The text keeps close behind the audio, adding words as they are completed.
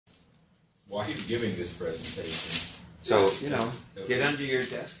why are you giving this presentation? So, get under your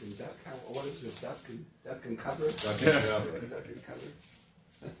desk and duck. What is it? Duck and cover? Duck and cover. Duck and cover.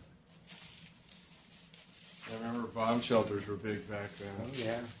 I remember bomb shelters were big back then. Oh,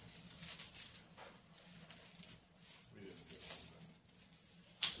 yeah.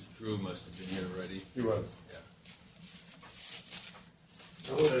 Drew must have been here already. He was. Yeah.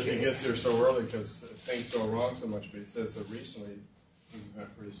 He says he gets here so early because things go wrong so much, but he says that recently he's been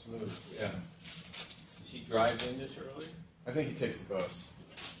pretty smooth. Yeah. Does he drive in this early? I think he takes the bus.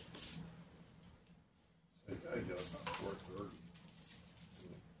 So I get about 4:30.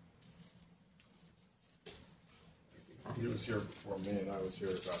 He was here before me, and I was here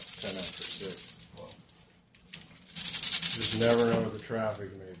about 10 after 6. Well, Just never know what the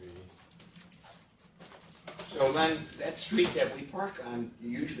traffic may be. So then, that street that we park on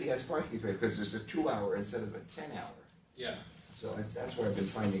usually has parking space because there's a 2-hour instead of a 10-hour. yeah. So that's where I've been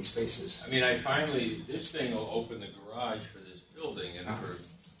finding spaces. I mean, this thing will open the garage for this building, and for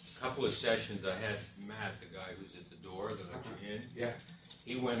a couple of sessions I had Matt, the guy who's at the door that let you in. Yeah.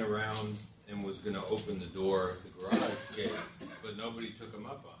 He went around and was going to open the door, the garage gate, but nobody took him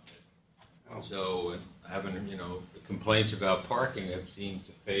up on it. Oh. So having, the complaints about parking have seemed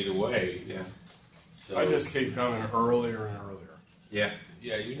to fade away. Yeah. So, I just keep coming earlier and earlier. Yeah.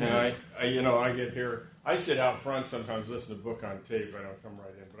 Yeah, you And know. I get here. I sit out front sometimes, listen to a book on tape. I don't come right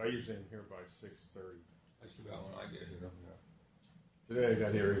in, but I usually am here by 6:30. That's about when I get here. Today I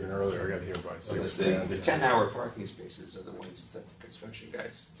got here even earlier. I got here by So 6:10. the 10-hour parking spaces are the ones that the construction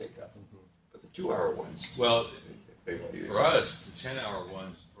guys take up. But the 2-hour ones, Well, they won't use. for us, the 10-hour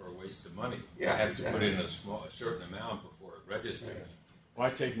ones are a waste of money. Yeah, I have to put exactly. in a certain amount before it registers. Well,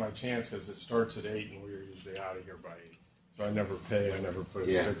 I take my chance because it starts at 8 and we're usually out of here by 8. So I never pay. I never put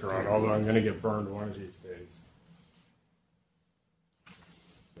a sticker on, although I'm going to get burned one of these days.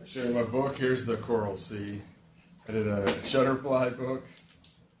 I show you my book. Here's the Coral Sea. I did a shutterfly book.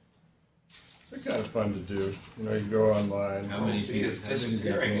 They're kind of fun to do. You go online. How many Street is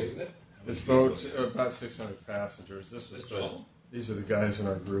disappearing, isn't it? This boat, about 600 passengers. This was That's all? These are the guys in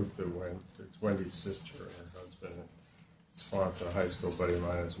our group that went. It's Wendy's sister and her husband. And Swan's a high school buddy of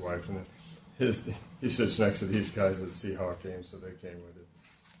mine and his wife. And he sits next to these guys at Seahawk games, so they came with it.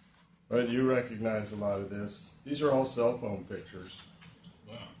 But you recognize a lot of this. These are all cell phone pictures.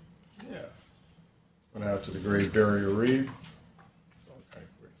 Wow. Yeah. Went out to the Great Barrier Reef. Oh, kind of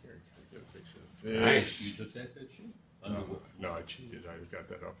quick here. Can I get a picture of the fish? Nice. You took that picture? No, I cheated. I got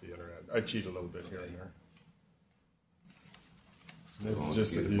that off the internet. I cheat a little bit here and there. This is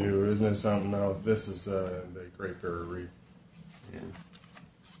just a view, isn't it something else? This is the Great Barrier Reef. Yeah.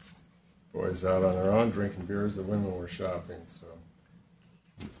 Boys out on their own drinking beers. The women were shopping. So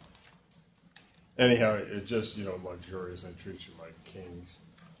anyhow, it just luxurious and treats you like kings.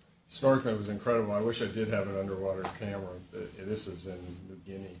 Snorkeling was incredible. I wish I did have an underwater camera. This is in New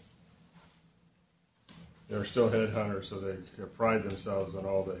Guinea. They're still headhunters, so they pride themselves on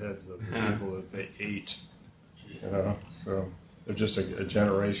all the heads of the people that they ate. So they're just a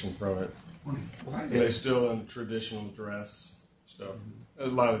generation from it. And they're still in traditional dress stuff. A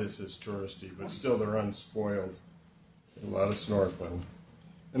lot of this is touristy, but still they're unspoiled. A lot of snorkeling,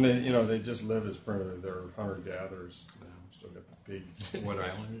 and they just live as primitive. They're hunter-gatherers. Still got the pigs. What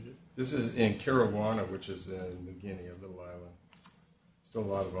island is it? This is in Karawana, which is in New Guinea, a little island. Still a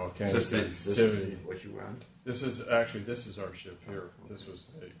lot of volcanic This activity. is what you run? This is our ship here. This was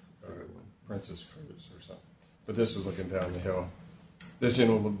a Princess Cruise or something. But this was looking down the hill. This,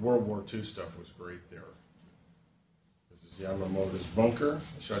 World War II stuff was great there. This is Yamamoto's bunker.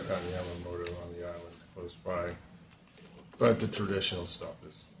 I shot down Yamamoto on the island close by. But the traditional stuff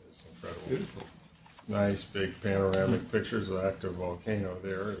is incredible. Beautiful. Nice big panoramic pictures of active volcano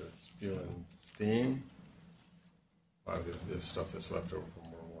there that's spewing steam. A lot of this stuff that's left over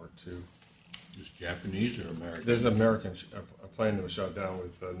from World War II. Just Japanese or American? There's an American a plane that was shot down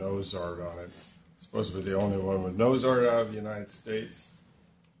with nose art on it. Supposed to be the only one with nose art out of the United States.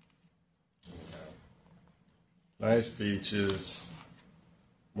 Nice beaches.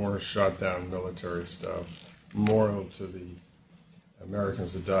 More shot down military stuff. Memorial to the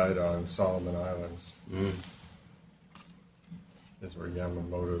Americans that died on Solomon Islands. This is where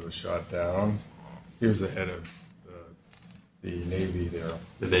Yamamoto was shot down. He was the head of the Navy there.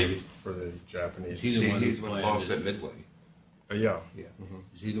 The Navy? For the Japanese. He's the one who He's the one who lost at Midway. Yeah.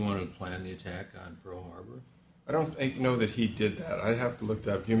 Is he the one who planned the attack on Pearl Harbor? I don't know that he did that. I'd have to look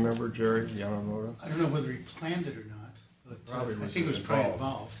that up. You remember Jerry Yamamoto? I don't know whether he planned it or not, but Probably I was think it was probably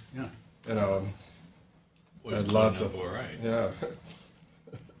involved. Yeah. Had lots of all right. yeah.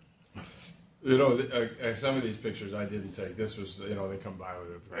 You know, some of these pictures I didn't take. This was, they come by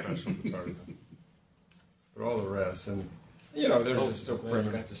with a professional photographer. But all the rest, and, they're just still I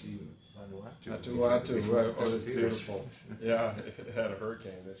primitive. got to see Vanuatu. Vanuatu, oh, it's beautiful. Yeah, it had a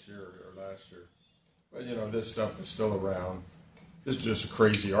hurricane this year or last year. But, this stuff is still around. This is just a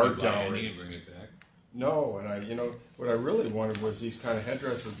crazy art gallery. And bring it back. No, and what I really wanted was these kind of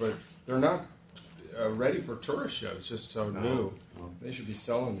headdresses, but they're not ready for tourists yet. It's just so new. They should be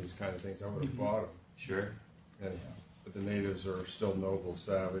selling these kind of things. I would have bought them. Sure. Anyhow, but the natives are still noble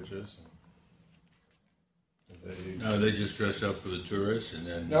savages. No, they just dress up for the tourists, and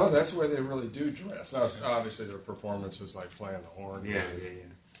then... No, that's the way they really do dress. Now, obviously, their performance is like playing the horn. Yeah.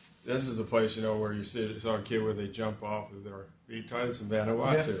 This is the place, where you saw a kid where they jump off with their feet tied. It's in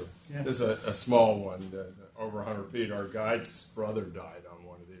Vanuatu. Yeah. This is a small one, over 100 feet. Our guide's brother died on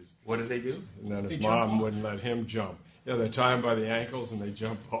one of these. What did they do? And then They his jump mom off? wouldn't let him jump. Yeah, they tie him by the ankles and they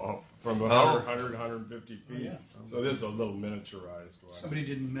jump off from 150 feet. yeah. So this is a little miniaturized one. Somebody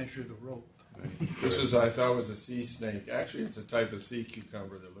didn't measure the rope. This was, I thought, was a sea snake. Actually, it's a type of sea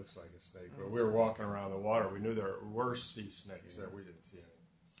cucumber that looks like a snake. But we were walking around the water. We knew there were sea snakes there. We didn't see any.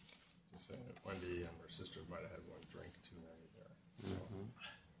 Just saying that Wendy and her sister might have had one drink too many there.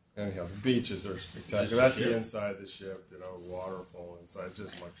 So, anyhow, the beaches are spectacular. That's the inside of the ship, waterfall inside,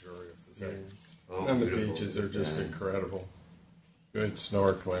 just luxurious as heck. Oh, And the beautiful. beaches are just incredible. Good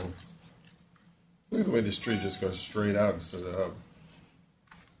snorkeling. Look at the way this tree just goes straight out instead of up.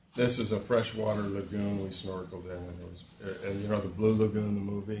 This is a freshwater lagoon we snorkeled in, and it was, the Blue Lagoon, the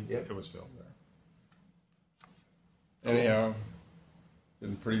movie. Yep. It was filmed there. Anyhow,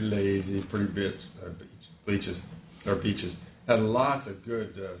 been pretty lazy, beaches. Had lots of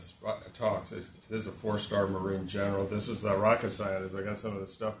good talks. This is a 4-star Marine general. This is a rocket scientist. I got some of the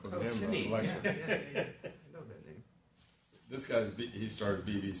stuff from him. Sydney. Like, Yeah. I know that name. this guy, he started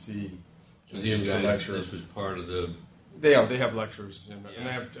BBC. So He these was a guys, lecturer. this was part of the... They have lectures, and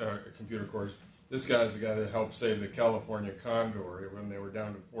they have a computer course. This guy's the guy that helped save the California condor. When they were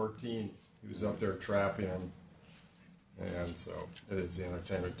down to 14, he was up there trapping them. And so it is the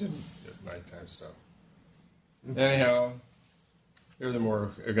entertainment, nighttime stuff. Anyhow, here's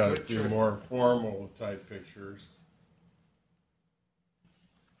I got a few more formal type pictures.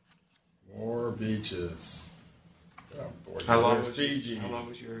 More beaches. Oh, boy. How long There's was Fiji? How long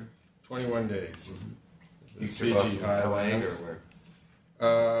was your 21 days. You The took off Fiji from LA or Highlands.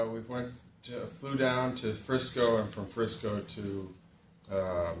 where? We flew down to Frisco, and from Frisco to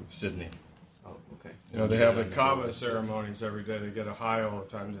Sydney. Oh, okay. They have the kava ceremonies every day. They get a high all the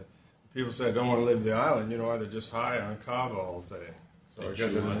time. People say, I don't want to leave the island. You know why? They're just high on kava all day. So I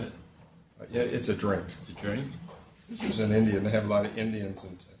guess it's a drink. The drink? This was in India, and they have a lot of Indians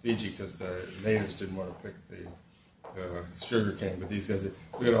in Fiji because the natives didn't want to pick the sugar cane. But these guys,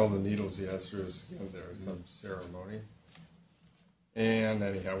 look at all the needles he has through his skin there. Some ceremony. And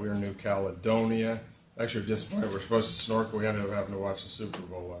anyhow, we were in New Caledonia. Actually, at this point, we're supposed to snorkel. We ended up having to watch the Super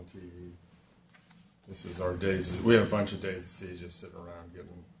Bowl on TV. This is our days. We had a bunch of days at sea just sitting around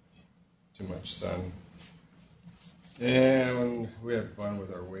getting too much sun. And we had fun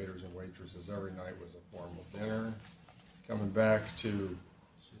with our waiters and waitresses. Every night was a formal dinner. Coming back to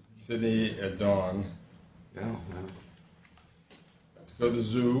Sydney at dawn. No, no. Got to go to the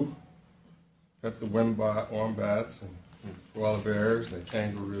zoo, pet the wombats and koala bears and the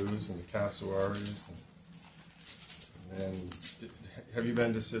kangaroos and the cassowaries. And then, have you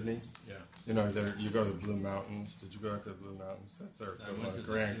been to Sydney? Yeah. You go to the Blue Mountains. Did you go out to the Blue Mountains? That's their went to the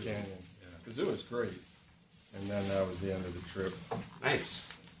Grand zoo. Canyon. Yeah. The zoo is great. And then that was the end of the trip. Nice.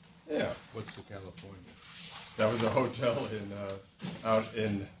 Yeah. What's the California? That was a hotel out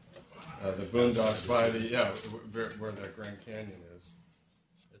in the boondocks by where the Grand Canyon is.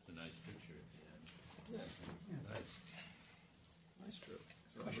 That's a nice picture at the end. Nice trip.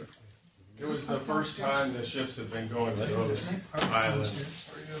 It was the first time the ships had been going to those islands.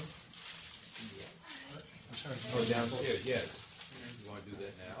 Oh, downstairs, yes. You want to do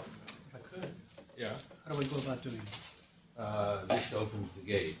that now? If I could. Yeah. How do we go about doing it? This opens the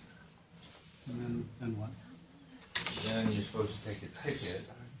gate. So then what? Then you're supposed to take a ticket,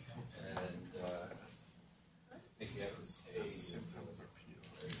 and I think you have to pay.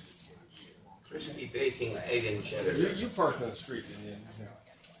 Crispy baking egg and cheddar. You parked on the street, didn't you?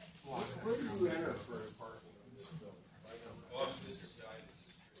 Where did you enter for parking on this building? Off this side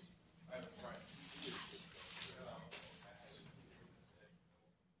of the street.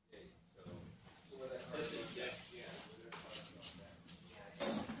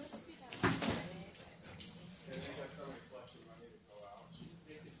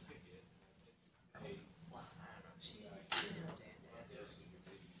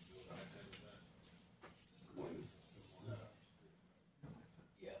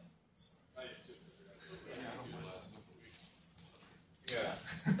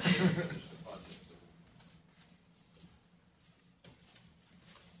 Nick,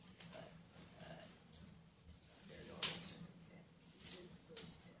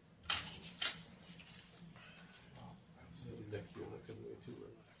 you're looking way too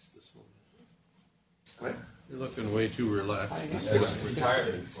relaxed this morning. What? You're looking way too relaxed. That's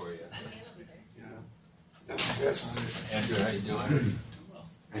retirement for you. Yes. Andrew, how you doing?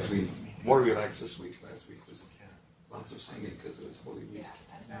 Actually, more relaxed this week. Last week was lots of singing because it was Holy Week.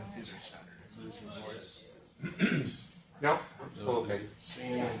 No? Oh, okay.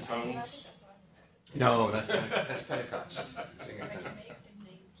 Singing in tongues. No, that's Pentecost. Singing in tongues.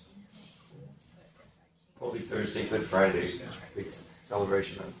 Holy Thursday, Good Friday, big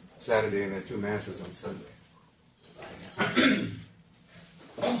celebration on Saturday, and then 2 masses on Sunday.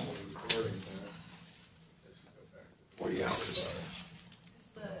 40 hours.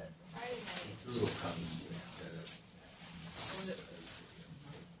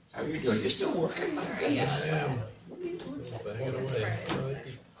 How are you doing? You're still working? Yes. Bang it away. Well, they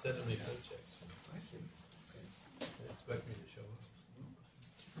keep sending me paychecks. I see. They expect me to show up.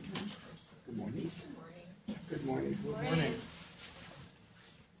 Good morning. Good morning. Good morning.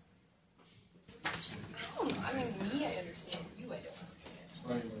 I mean, me, I understand. You, I don't understand. It's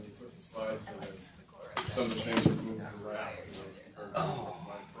funny when you put the slides in it, some of the things are moving around, you know, compared to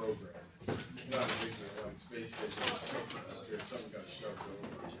my program. Not a big deal, like space station, something got shoved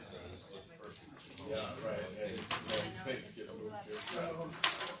over. Yeah, right, and things get moved. It's not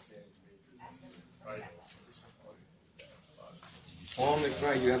Paul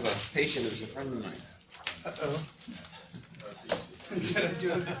McBride, you have a patient who's a friend of mine. Uh-oh.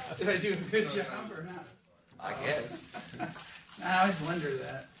 Did I do a good job or not? I guess. I always wonder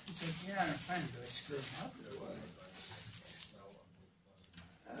that. It's like, you're not a friend. Do I screw him up?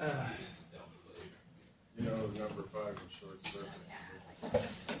 You know, number 5 in short circuit.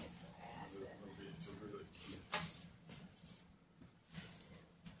 It's a really key.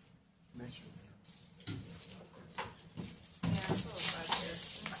 Yeah, it's a little fresh here.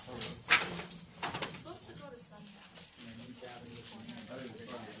 Supposed to go to Sundown.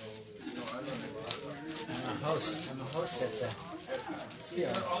 I'm a host at the.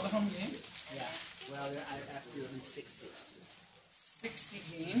 All the home games? Yeah. Well, I have to do at least 60. 60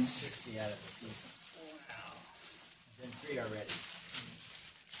 games? 60 out of the season. Wow. I've done 3 already.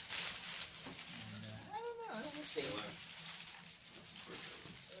 And, I don't know. We'll see.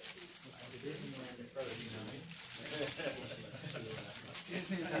 it's the Disneyland approach, you know.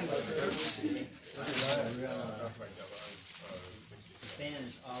 The fan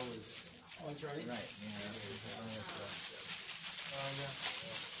is always right. right. You know,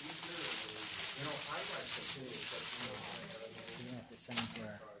 you have to sign for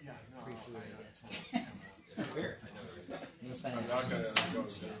free food, I guess. Weird. You'll sign I'm it. not going to go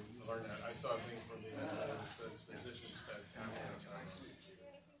to learn that. I saw a thing from the that says physicians spend time on time.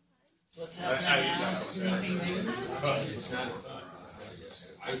 What's happening now? Anything new? It's not fun.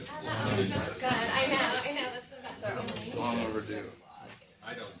 Good. I know. That's the best. Long overdue.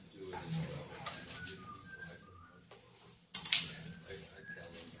 I don't do it as well. I tell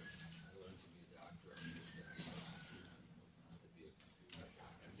them I learned to be a doctor. I'm just going to be a computer.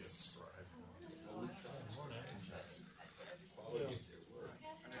 Quality of their work.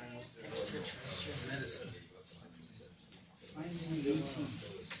 Extraterrestrial medicine. Finding the 18th.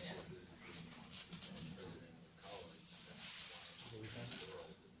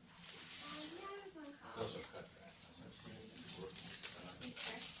 Also cut back.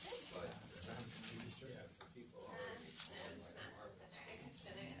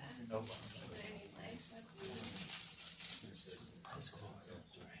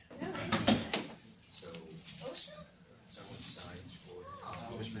 So someone signs for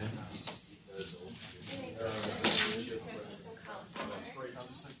it. He does old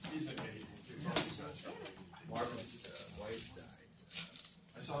He's amazing too. Marvin's wife died.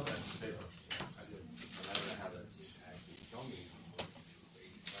 I saw that in the paper. I did. I don't know how that's impacted. He told me he was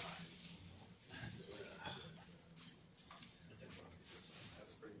 85.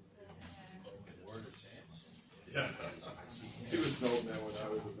 That's pretty amazing. Word of Sam. Yeah. He was an old man when I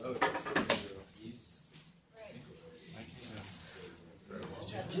was another.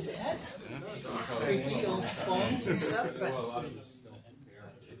 Too bad. Great deal, phones and stuff, but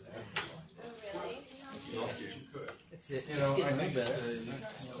it's a little better.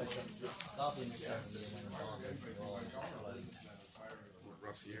 But the goblin stuff is when the ball doesn't roll and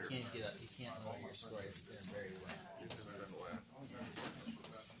Rough year. you can't roll your score if they're very wet.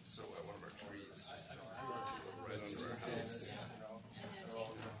 So one of our trees right under our house.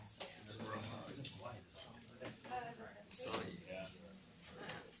 So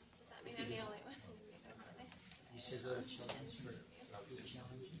the children's food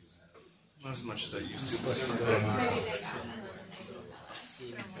challenge? Not as much as I used to. But Maybe they got that.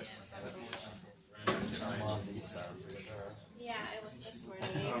 Steve Yeah, I looked this morning.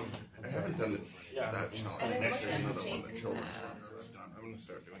 I haven't done that challenge. And it Next is wasn't another one, cheap. the children's ones that I've done. I'm going to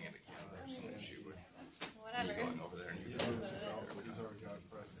start doing it again. There's some issue with Whatever. me going over there and you guys.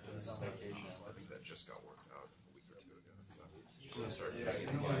 He's on vacation. I think that just got worked out a week or two ago. So I'm going to start doing it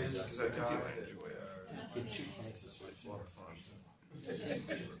again because I feel I enjoy it. It's a lot of fun. Yeah,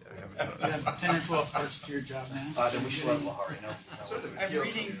 I haven't done You it. have 10 or 12 parts to your job now. Then we should run Lahari. No. I'm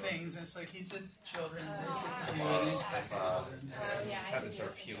reading things, and it's like he's at children's, and he's at community, and he's back to children's. Yeah, I had to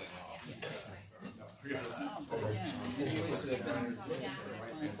start peeling off. Oh, but again, he's always been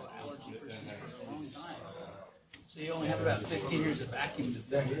clinical allergy person for a long time. So you only have about 15 years of vacuum to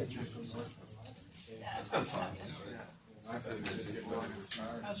fill. It's been fun. I've been busy.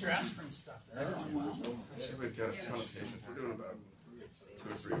 How's your aspirin stuff? Is that going well? So we've got a ton of patients. We're doing about 2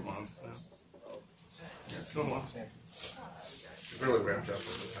 or 3 a month now. Yeah, it's going well. We've really ramped up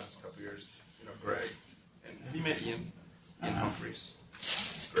over the past couple of years. You know, Greg. And have you met Ian? Ian Humphreys.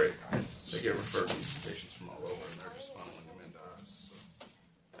 It's great. They get referred patients from all over, and they're just funneling them into us. So,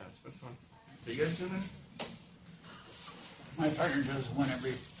 yeah, it's been fun. So you guys doing it? My partner does one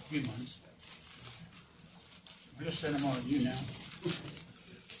every few months. I just send them all to you now.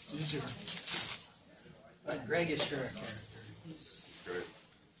 It's easier. But Greg is sure a character. Great.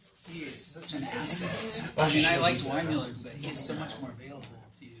 He is such an asset. I mean, I liked Weinmuller, but he is so much more available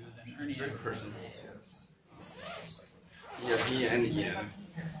to you than Ernie. Great person. Yes. Yeah, he and Ian.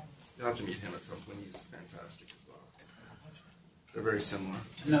 You'll have to meet him at some point. He's fantastic as well. They're very similar.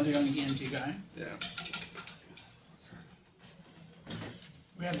 Another young ENT guy. Yeah.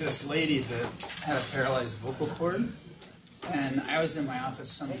 We had this lady that had a paralyzed vocal cord, and I was in my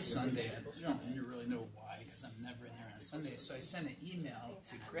office some Sunday. I don't really know why, because I'm never in there on a Sunday. So I sent an email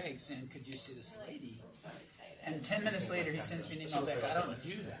to Greg saying, "Could you see this lady?" And 10 minutes later, he sends me an email back. I don't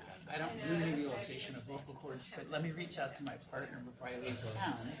do that. I don't do nebulizations of vocal cords, but let me reach out to my partner before I leave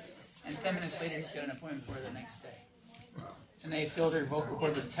town. And 10 minutes later, he's got an appointment for her the next day. And they filled her vocal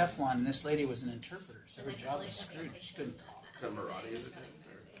cord with Teflon, and this lady was an interpreter, so her job was screwed. She couldn't talk. Is that Marati? Is it?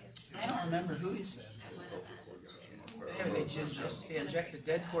 I don't remember who he said. Yeah, they inject the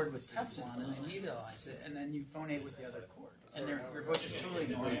dead cord with Teflon and they nebulize it, and then you phonate with the other cord. And your voice is totally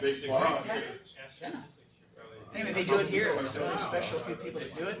normal. Yeah. Anyway, they do it here. It was really special, a few people to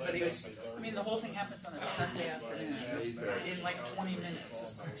do it, but he was, I mean, the whole thing happens on a Sunday afternoon in like 20 minutes.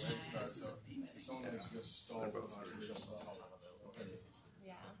 It's like, this is amazing.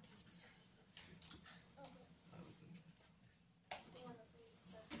 Yeah.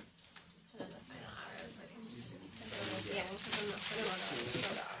 And then the final hour, I was like, yeah, because I'm not putting on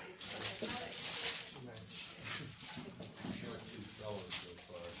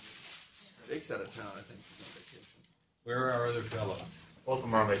Jake's out of town, I think. He's on vacation. Where are our other fellows? Both of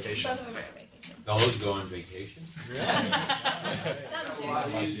them are on vacation. Both of them are on vacation. Fellows go on vacation?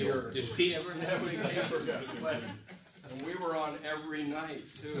 Some do. Did Pete ever have vacation? And we were on every night,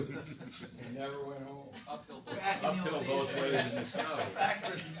 too. We never went home. Uphill Back in the old both days, ways in the snow. back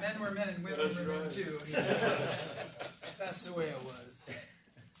when men were men and women were men too. Yeah. That's the way it was.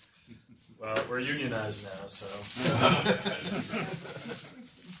 Well, we're unionized now, so.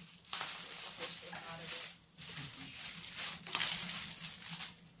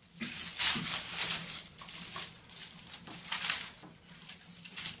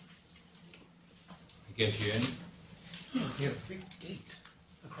 Get you in, Yeah, they have a big gate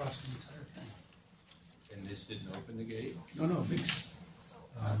across the entire thing. and this didn't open the gate? No, big.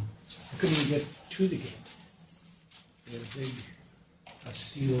 I couldn't even get to the gate. They had a big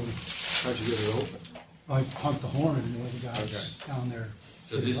steel. How'd you get it open? I pumped the horn and one of the guys down there.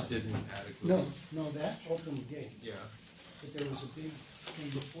 So this didn't adequately? No, that opened the gate. Yeah. But there was a big thing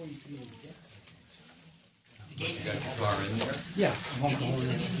before you could even get there. The gate You got the car in there? Yeah, I pumped the horn and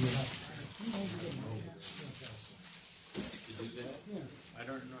opened it up. To do that? Yeah. I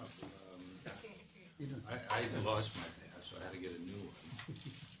don't know. I lost my pass, so I had to get a new one.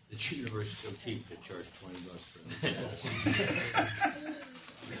 The university's so cheap, they charge $20 for it.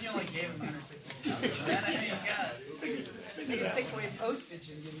 But you only gave him $150. Then I mean, God, they can take away postage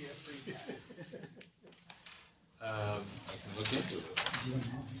and give you a free pass. I can look into it.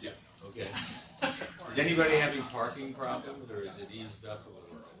 Yeah, okay. Is anybody having parking problems, or is it eased up a little?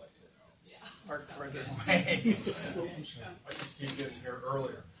 Park further away. I just keep getting here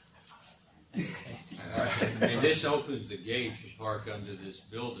earlier. I mean, this opens the gate to park under this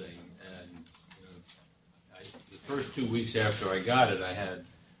building, and the first 2 weeks after I got it, I had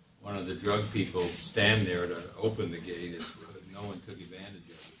one of the drug people stand there to open the gate, and no one took advantage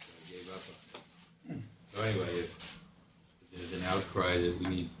of it, so I gave up on it. So anyway, if there's an outcry that we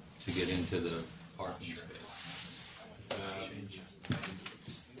need to get into the parking space.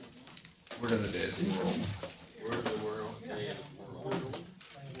 Word of the day is the world. Word of the world. Day of the world.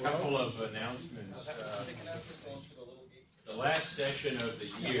 A couple of announcements. The last session of the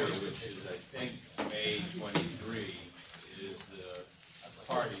year, which is, I think, May 23, is the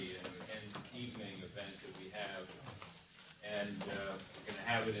party and evening event that we have. And we're going to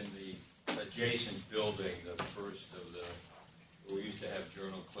have it in the adjacent building, the first of the, we used to have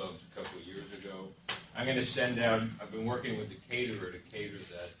journal clubs a couple of years ago. I'm going to send out, I've been working with the caterer to cater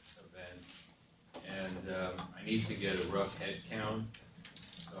that event, and I need to get a rough head count,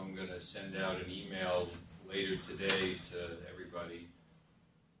 so I'm going to send out an email later today to everybody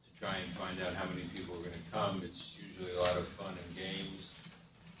to try and find out how many people are going to come. It's usually a lot of fun and games.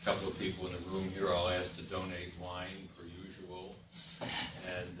 A couple of people in the room here I'll ask to donate wine, per usual.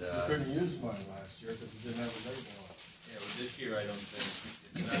 And You couldn't use mine last year because you didn't have a label on it. yeah, well, this year I don't think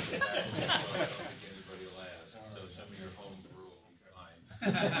it's not that bad, so I don't think anybody will ask. So some of your home brew will be fine.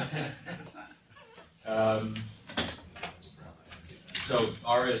 So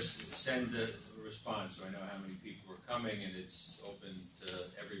RS, send a response so I know how many people are coming, and it's open to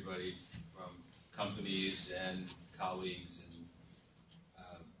everybody from companies and colleagues and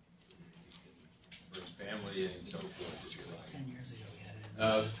for family and so forth. 10 years ago, we had it in the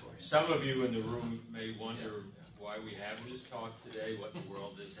laboratory. Some of you in the room may wonder why we have this talk today, what in the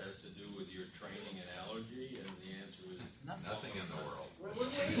world this has to do with your training in allergy, and the answer is Nothing in the world.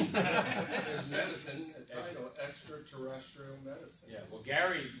 There's medicine, a title, extraterrestrial medicine. Yeah, well,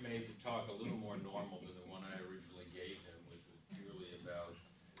 Gary made the talk a little more normal than the one I originally gave him, which was purely about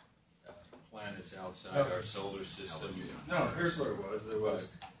planets outside our solar system. No, here's what it was. It was,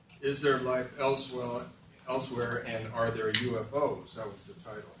 is there life elsewhere, and are there UFOs? That was the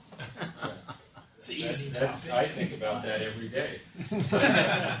title. It's an easy That, topic. I think about that every day.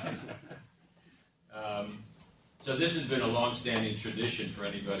 So this has been a long-standing tradition for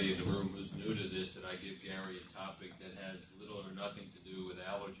anybody in the room who's new to this, that I give Gary a topic that has little or nothing to do with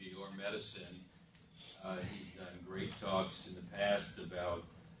allergy or medicine. He's done great talks in the past about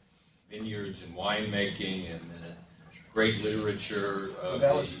vineyards and winemaking and great literature.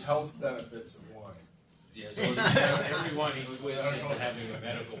 That was health benefits of wine. Yes, so everyone he twists into having a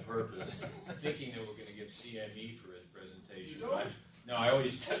medical purpose, thinking that we're going to give CME for his presentation. No, I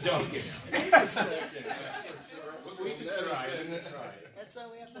always don't give it. We can try. That's why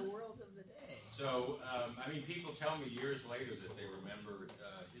we have the world of the day. So, I mean, people tell me years later that they remember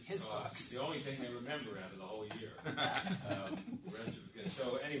his talks. The only thing they remember out of the whole year. The rest of it.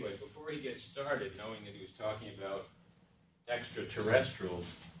 So, anyway, before he gets started, knowing that he was talking about extraterrestrials,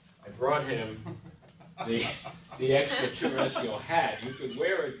 I brought him the extraterrestrial hat. You could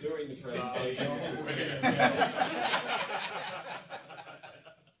wear it during the presentation.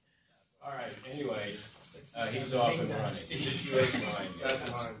 All right. Anyway, he's off and running. Is this yours, mine?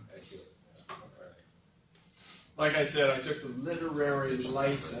 That's mine. Like I said, I took the literary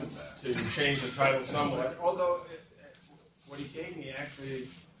license to change the title somewhat. Although what he gave me actually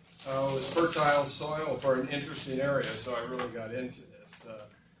was fertile soil for an interesting area, so I really got into this.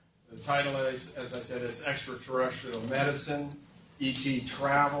 The title is, as I said, is Extraterrestrial Medicine, ET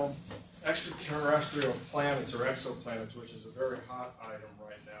Travel, Extraterrestrial Planets or Exoplanets, which is a very hot item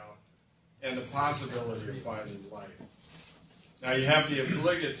right now, and the possibility of finding life. Now you have the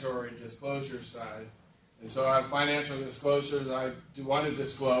obligatory disclosure side, and so I have financial disclosures I do want to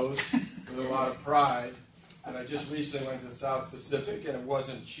disclose with a lot of pride. And I just recently went to South Pacific, and it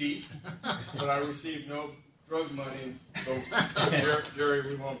wasn't cheap, but I received no drug money, so Jerry,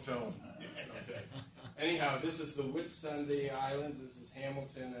 we won't tell him. Okay. Anyhow, this is the Whitsunday Islands. This is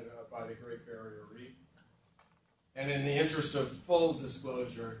Hamilton by the Great Barrier Reef. And in the interest of full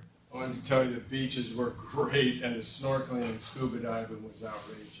disclosure, I wanted to tell you the beaches were great, and the snorkeling and scuba diving was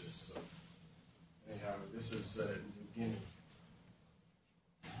outrageous. So, anyhow, this is New Guinea.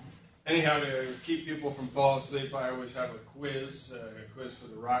 Anyhow, to keep people from falling asleep, I always have a quiz for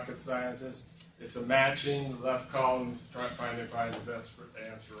the rocket scientists. It's a matching, left column, trying to find the best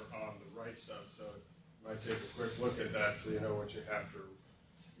answer on the right stuff. So you might take a quick look at that so you know what you have to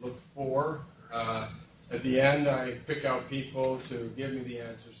look for. At the end, I pick out people to give me the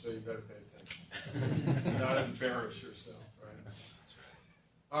answer, so you better pay attention. Not embarrass yourself, right?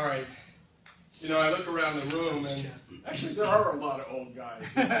 All right. You know, I look around the room, and actually there are a lot of old guys.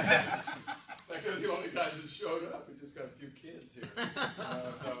 Like they're the only guys that showed up. We just got a few kids here.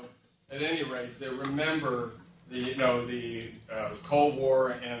 So, at any rate, they remember the Cold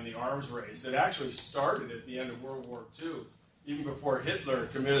War and the arms race. It actually started at the end of World War II, even before Hitler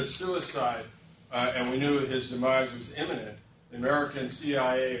committed suicide, and we knew his demise was imminent. The American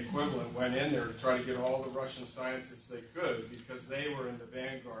CIA equivalent went in there to try to get all the Russian scientists they could, because they were in the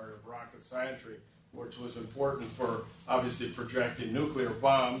vanguard of rocket scientry, which was important for obviously projecting nuclear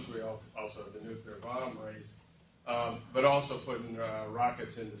bombs. We also had the nuclear bomb race, but also putting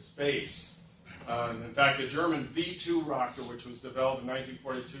rockets into space. In fact, the German V2 rocket, which was developed in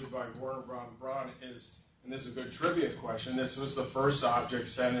 1942 by Werner von Braun, and this is a good trivia question, this was the first object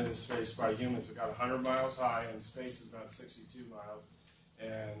sent into space by humans. It got 100 miles high, and space is about 62 miles.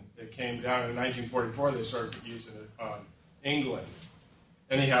 And it came down in 1944. They started using it on England.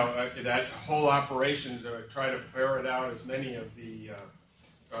 Anyhow, that whole operation to try to ferret out as many of the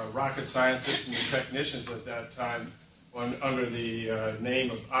rocket scientists and technicians at that time under the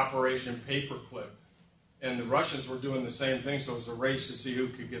name of Operation Paperclip. And the Russians were doing the same thing, so it was a race to see who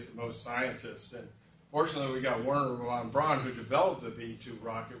could get the most scientists. And fortunately, we got Werner von Braun, who developed the V2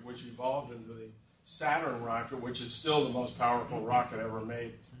 rocket, which evolved into the Saturn rocket, which is still the most powerful rocket ever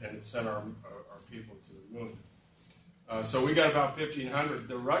made, and it sent our people to the moon. So we got about 1,500.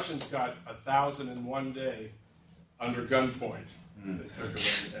 The Russians got 1,000 in one day under gunpoint. They took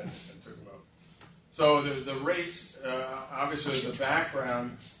them and took them out. So the race, obviously the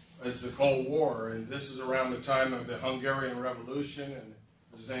background is the Cold War, and this is around the time of the Hungarian Revolution. And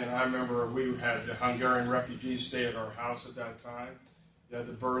I remember we had the Hungarian refugees stay at our house at that time. You had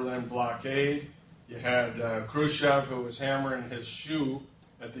the Berlin blockade. You had Khrushchev, who was hammering his shoe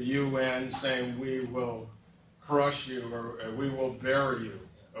at the UN, saying, "We will crush you," or "We will bury you."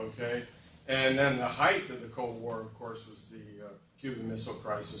 Okay, and then the height of the Cold War, of course, was the Cuban Missile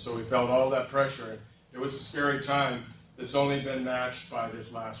Crisis. So we felt all that pressure, and it was a scary time that's only been matched by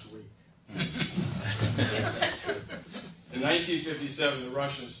this last week. In 1957, the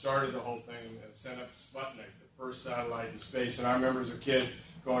Russians started the whole thing and sent up Sputnik, the first satellite in space. And I remember as a kid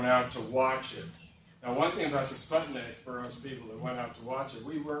going out to watch it. Now, one thing about the Sputnik, for us people that went out to watch it,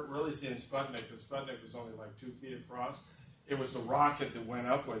 we weren't really seeing Sputnik, because Sputnik was only like 2 feet across. It was the rocket that went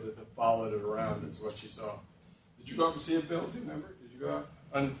up with it that followed it around, is what you saw. Did you go up and see it, Bill? Do you remember? Did you go out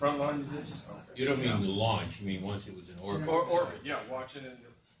on the front line? You did? Okay. You don't mean the launch, you mean once it was in orbit. Orbit, yeah, watching it in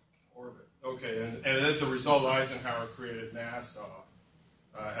orbit. Okay, and as a result, Eisenhower created NASA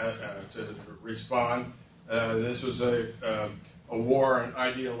to respond. This was a war, an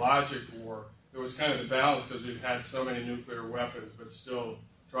ideologic war. It was kind of the balance, because we've had so many nuclear weapons, but still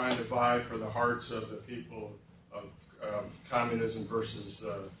trying to vie for the hearts of the people of communism versus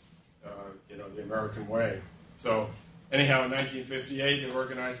the American way. So anyhow, in 1958, they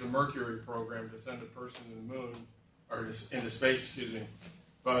organized the Mercury program to send a person to the moon, or into space, excuse me.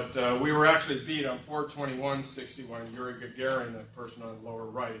 But we were actually beat on 4/21/61. Yuri Gagarin, the person on the lower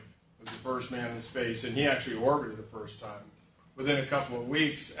right, was the first man in space, and he actually orbited the first time. Within a couple of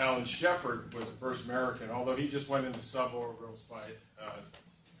weeks, Alan Shepard was the first American, although he just went into suborbital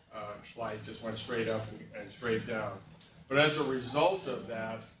flight, just went straight up and straight down. But as a result of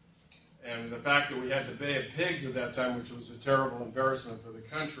that, and the fact that we had the Bay of Pigs at that time, which was a terrible embarrassment for the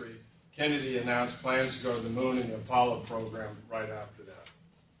country, Kennedy announced plans to go to the moon in the Apollo program right after that.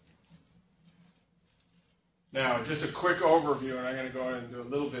 Now, just a quick overview, and I'm going to go into a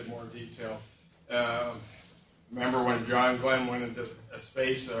little bit more detail. Remember when John Glenn went into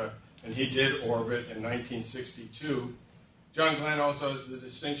space, and he did orbit in 1962. John Glenn also has the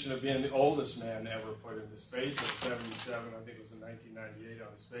distinction of being the oldest man ever put into space at 77. I think it was in 1998 on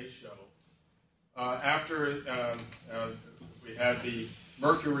the space shuttle. After we had the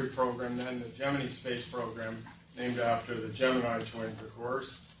Mercury program, then the Gemini space program, named after the Gemini twins, of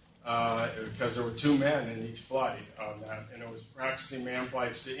course, because there were 2 men in each flight on that, and it was practicing man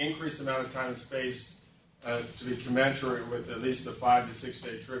flights to increase the amount of time in space to be commensurate with at least a 5 to 6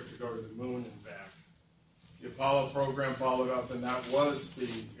 day trip to go to the moon and back. The Apollo program followed up, and that was the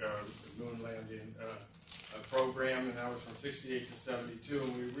moon landing program, and that was from 68 to 72,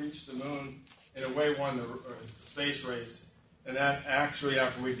 and we reached the moon, in a way won the space race, and that actually,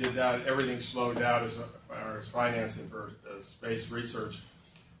 after we did that, everything slowed down as far as financing for space research.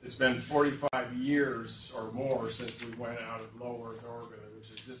 It's been 45 years or more since we went out of low Earth orbit, which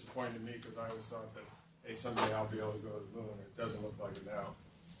is disappointing to me, because I always thought that, hey, someday I'll be able to go to the moon. It doesn't look like it now.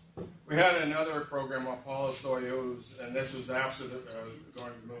 We had another program, Apollo-Soyuz, and this was after going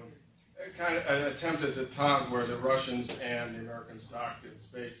to the moon. It kind of attempted to taunt where the Russians and the Americans docked in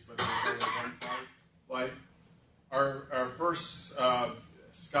space, but there was only one flight. Our first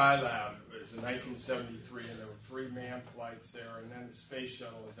Skylab was in 1973, and there were 3 manned flights there, and then the space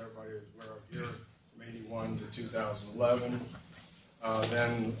shuttle, as everybody is aware of here, from 81 to 2011.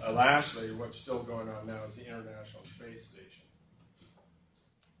 Then lastly, what's still going on now is the International Space Station.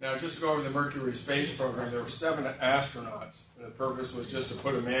 Now, just to go over the Mercury space program, there were 7 astronauts, and the purpose was just to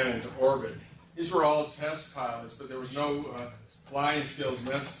put a man into orbit. These were all test pilots, but there was no flying skills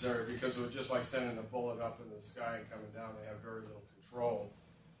necessary because it was just like sending a bullet up in the sky and coming down. They had very little control.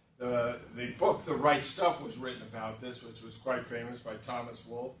 The book, The Right Stuff, was written about this, which was quite famous by Thomas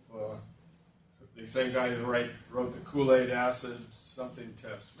Wolfe, the same guy who wrote the Kool-Aid acid something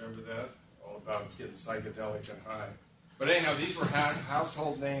test. Remember that? All about getting psychedelic and high. But anyhow, these were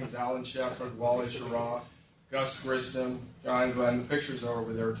household names: Alan Shepard, Wally Schirra, Gus Grissom, John Glenn. The pictures are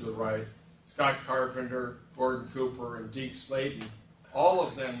over there to the right. Scott Carpenter, Gordon Cooper, and Deke Slayton. All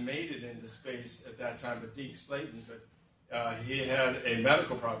of them made it into space at that time, but Deke Slayton, he had a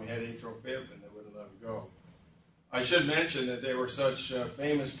medical problem. He had atrial fib, and they wouldn't let him go. I should mention that they were such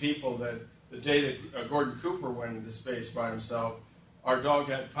famous people that the day that Gordon Cooper went into space by himself, our dog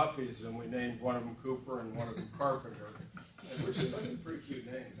had puppies, and we named one of them Cooper and one of them Carpenter, which is pretty cute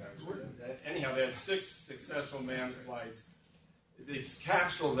names, actually. Anyhow, they had 6 successful manned flights. This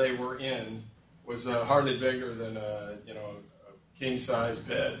capsule they were in was hardly bigger than a king-size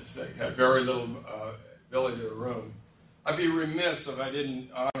bed. So it had very little ability to the room. I'd be remiss if I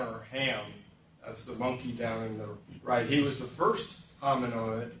didn't honor Ham. That's the monkey down in the right. He was the first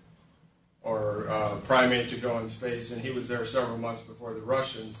hominoid or primate to go in space, and he was there several months before the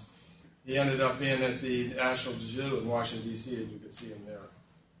Russians. He ended up being at the National Zoo in Washington, D.C., and you could see him there.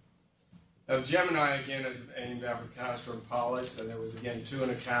 Now, Gemini, again, is aimed after Castor and Pollux, and there was, again, 2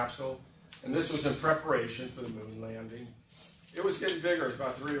 in a capsule. And this was in preparation for the moon landing. It was getting bigger. It was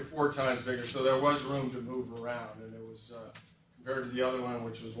about 3 or 4 times bigger, so there was room to move around. And it was, compared to the other one,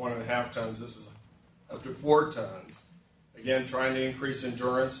 which was 1.5 tons, this was up to 4 tons. Again, trying to increase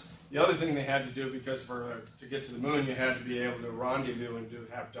endurance. The other thing they had to do, because to get to the moon, you had to be able to rendezvous and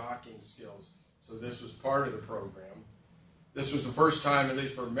have docking skills. So this was part of the program. This was the first time, at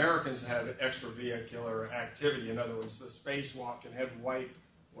least for Americans, had extravehicular activity. In other words, the spacewalk, and Ed White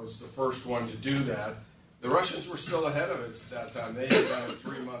was the first one to do that. The Russians were still ahead of us at that time. They had done it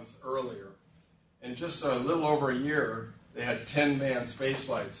 3 months earlier. In just a little over a year, they had 10 manned space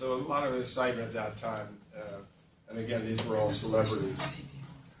flights. So a lot of excitement at that time. And again, these were all celebrities.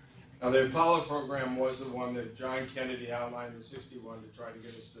 Now, the Apollo program was the one that John Kennedy outlined in '61 to try to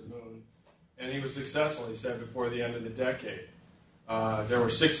get us to the moon. And he was successful, he said, before the end of the decade. There were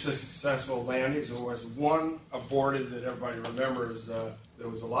 6 successful landings. There was 1 aborted that everybody remembers that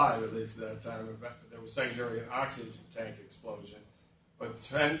was alive, at least at that time. There was secondary oxygen tank explosion. But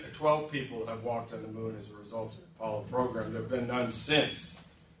 12 people have walked on the moon as a result of the Apollo program. There have been none since.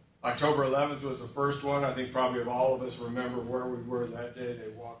 October 11th was the first one. I think probably all of us remember where we were that day. They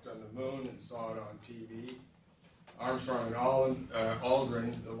walked on the moon and saw it on TV. Armstrong and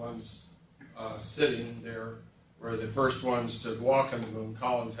Aldrin, the ones sitting there, were the first ones to walk on the moon.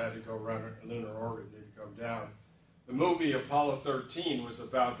 Collins had to go around a lunar orbit and he'd come down. The movie Apollo 13 was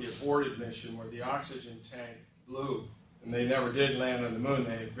about the aborted mission where the oxygen tank blew, and they never did land on the moon.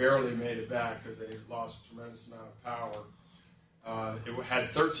 They barely made it back because they lost a tremendous amount of power. It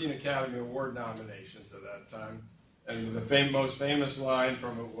had 13 Academy Award nominations at that time, and the most famous line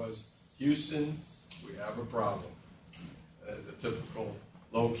from it was, "Houston, we have a problem." The typical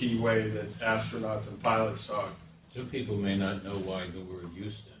low-key way that astronauts and pilots talk. Some people may not know why the word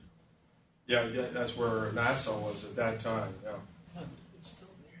Houston. Yeah, that's where NASA was at that time. Yeah. Oh, it's still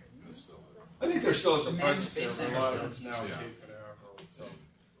there. I think there still is a Manned presence there, Space but a lot of Center. it's now Cape Canaveral. So,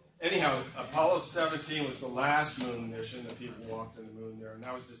 anyhow, Apollo 17 was the last moon mission that people walked on the moon there, and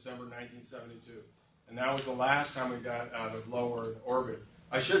that was December 1972. And that was the last time we got out of low Earth orbit.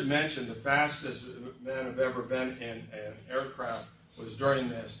 I should mention the fastest men have ever been in an aircraft was during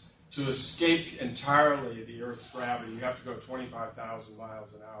this. To escape entirely the Earth's gravity, you have to go 25,000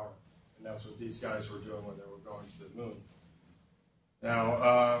 miles an hour. And that's what these guys were doing when they were going to the moon.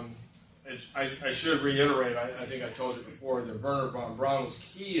 Now, I should reiterate, I think I told you before, that Werner von Braun was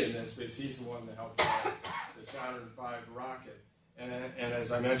key in this because he's the one that helped the Saturn V rocket. And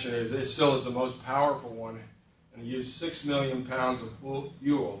as I mentioned, it still is the most powerful one. And it used 6 million pounds of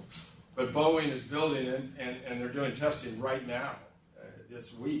fuel. But Boeing is building it, and they're doing testing right now,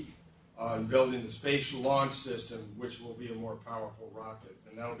 this week, on building the Space Launch System, which will be a more powerful rocket.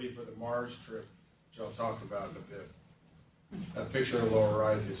 And that'll be for the Mars trip, which I'll talk about in a bit. That picture in the lower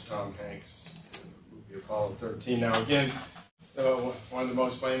right is Tom Hanks in the movie Apollo 13. Now, again, one of the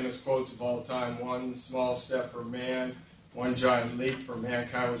most famous quotes of all time, "One small step for man, one giant leap for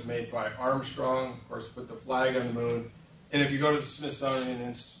mankind," was made by Armstrong. Of course, put the flag on the moon. And if you go to the Smithsonian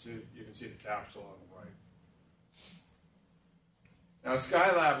Institute, you can see the capsule on the right. Now,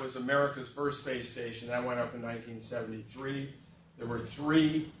 Skylab was America's first space station. That went up in 1973. There were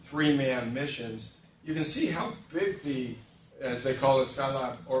three-man missions. You can see how big the, as they call it,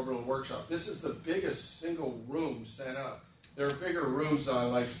 Skylab Orbital Workshop. This is the biggest single room sent up. There are bigger rooms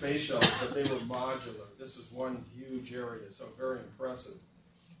on like space shuttles, but they were modular. This was one huge area, so very impressive.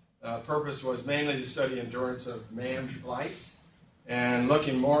 Purpose was mainly to study endurance of manned flights and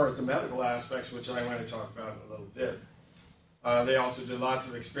looking more at the medical aspects, which I'm going to talk about in a little bit. They also did lots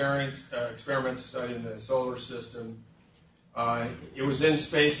of experiments studying the solar system. It was in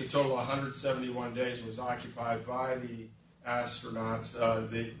space a total of 171 days. It was occupied by the astronauts.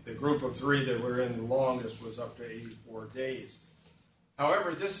 The group of three that were in the longest was up to 84 days.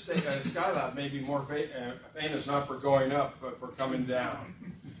 However, this Skylab may be more famous not for going up, but for coming down.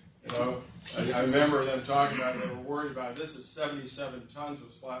 You know, I remember them talking about it. They were worried about it. This is 77 tons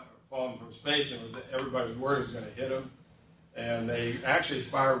was falling from space, and everybody was worried it was going to hit them. And they actually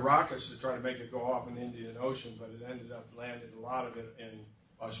fired rockets to try to make it go off in the Indian Ocean, but it ended up landing a lot of it in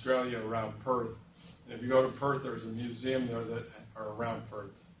Australia around Perth. And if you go to Perth, there's a museum there that, or around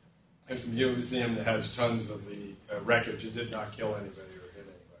Perth, there's a museum that has tons of the wreckage. It did not kill anybody or hit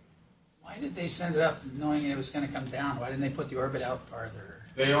anybody. Why did they send it up knowing it was going to come down? Why didn't they put the orbit out farther?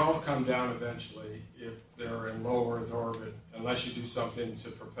 They all come down eventually if they're in low Earth orbit, unless you do something to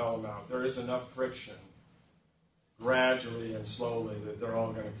propel them out. There is enough friction gradually and slowly that they're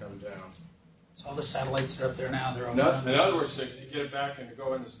all going to come down. So all the satellites are up there now. They're all in other words, to get it back and to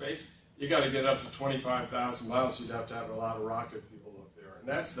go into space, you got to get up to 25,000 miles. So you'd have to have a lot of rocket people up there, and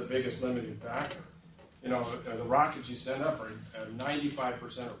that's the biggest limiting factor. You know, the rockets you send up are 95%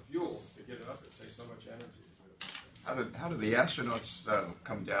 of fuel. To get it up, it takes so much energy. How did the astronauts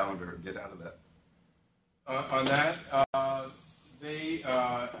come down or get out of that? On that, they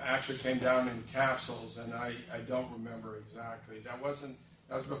actually came down in capsules, and I don't remember exactly. That was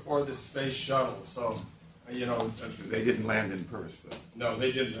before the space shuttle, so you know. They didn't land in Perth, though. No,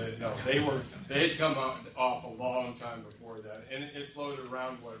 they didn't. No, they had come off a long time before that, and it floated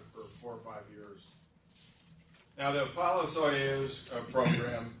around for 4 or 5 years. Now the Apollo-Soyuz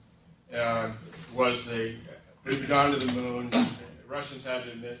program was we'd gone to the moon. The Russians had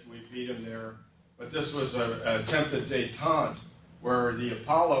to admit we beat them there, but this was an attempted détente where the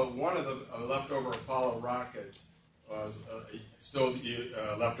Apollo, one of the leftover Apollo rockets was still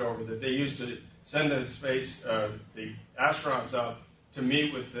left over that they used to send the astronauts up to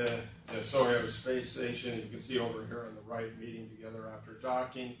meet with the Soyuz space station. You can see over here on the right, meeting together after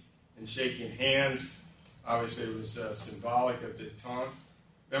docking and shaking hands. Obviously, it was symbolic of détente.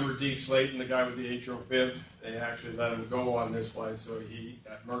 Remember Deke Slayton, the guy with the atrial fib? They actually let him go on this flight, so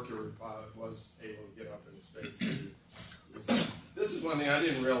that Mercury pilot was able to get up into space. This is one thing I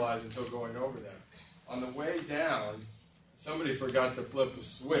didn't realize until going over that. On the way down, somebody forgot to flip a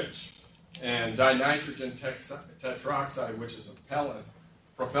switch, and dinitrogen tetroxide, which is a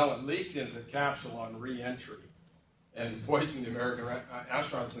propellant, leaked into the capsule on re-entry and poisoned the American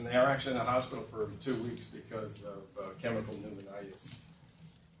astronauts, and they are actually in the hospital for 2 weeks because of chemical pneumonitis.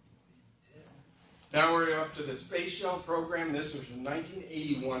 Now we're up to the Space Shuttle program. This was from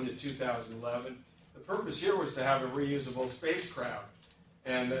 1981 to 2011. The purpose here was to have a reusable spacecraft.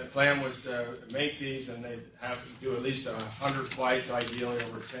 And the plan was to make these, and they'd have to do at least 100 flights, ideally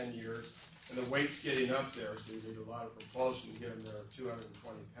over 10 years. And the weight's getting up there, so you need a lot of propulsion to get them there at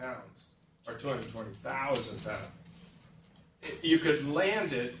 220 pounds, or 220,000 pounds. You could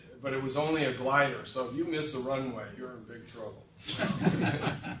land it, but it was only a glider, so if you miss the runway, you're in big trouble.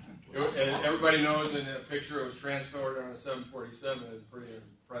 And everybody knows in the picture it was transported on a 747. It's pretty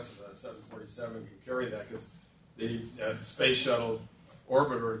impressive that a 747 can carry that, because the space shuttle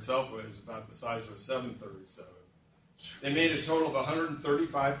orbiter itself was about the size of a 737. They made a total of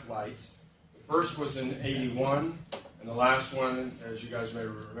 135 flights. The first was in 81, and the last one, as you guys may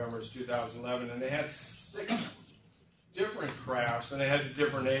remember, is 2011. And they had 6 different crafts, and they had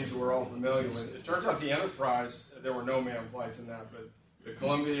different names that we're all familiar with. It turns out the Enterprise, there were no manned flights in that, but the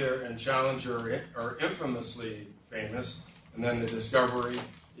Columbia and Challenger are infamously famous, and then the Discovery,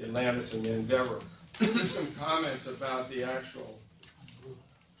 the Atlantis, and the Endeavour. Here's some comments about the actual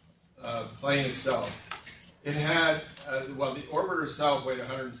plane itself. It had, the orbiter itself weighed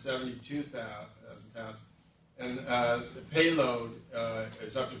 172 pounds, and the payload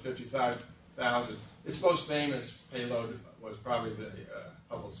is up to 55,000. Its most famous payload was probably the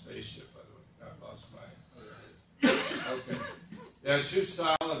Hubble spaceship, by the way. I lost my, there it is. Okay. They had 2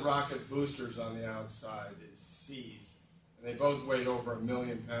 solid rocket boosters on the outside, these Cs, and they both weighed over 1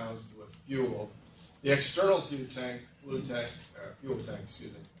 million pounds with fuel. The external fuel tank,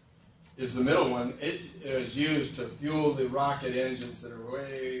 is the middle one. It is used to fuel the rocket engines that are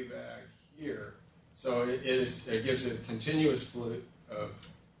way back here. So it gives it continuous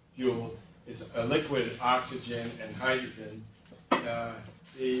fuel. It's a liquid oxygen and hydrogen.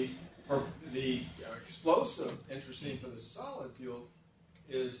 The explosive, interesting for the solid fuel,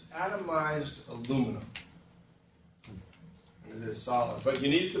 is atomized aluminum. And it is solid. But you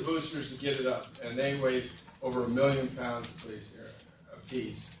need the boosters to get it up. And they weigh over 1 million pounds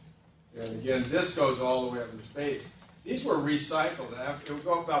apiece. And again, this goes all the way up in space. These were recycled. It would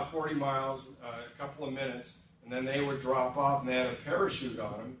go about 40 miles, a couple of minutes, and then they would drop off, and they had a parachute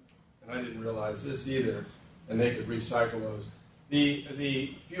on them. And I didn't realize this either. And they could recycle those.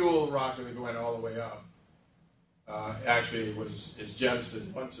 The fuel rocket that went all the way up actually is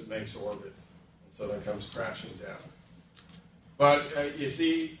jettisoned once it makes orbit. And so that comes crashing down. But you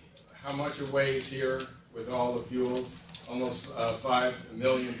see how much it weighs here with all the fuel? Almost 5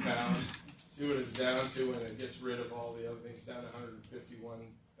 million pounds. See what it's down to when it gets rid of all the other things, down to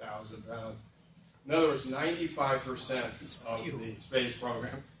 151,000 pounds. In other words, 95% of the space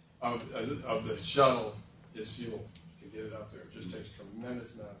program of the shuttle is fuel to get it up there. It just takes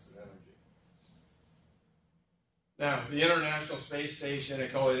tremendous amounts of energy. Now, the International Space Station, they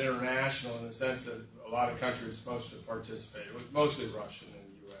call it international in the sense that a lot of countries are supposed to participate. It was mostly Russian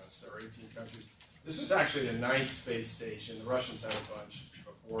in the U.S. There are 18 countries. This was actually the 9th space station. The Russians had a bunch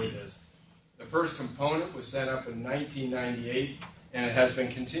before this. The first component was sent up in 1998, and it has been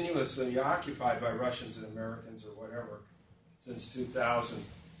continuously occupied by Russians and Americans or whatever since 2000.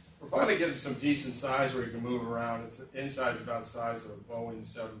 We're finally getting some decent size where you can move around. Its inside is about the size of a Boeing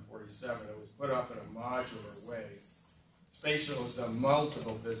 747. It was put up in a modular way. Space Shuttle has done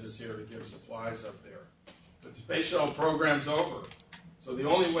multiple visits here to give supplies up there. But the Space Shuttle program's over. So the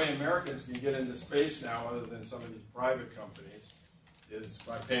only way Americans can get into space now, other than some of these private companies, is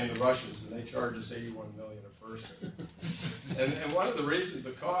by paying the Russians, and they charge us $81 million a person. and one of the reasons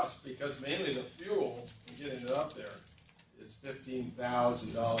the cost, because mainly the fuel and getting it up there is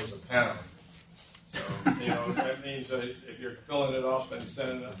 $15,000 a pound. So that means that if you're filling it up and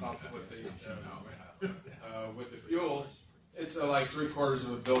sending it up with the fuel, it's like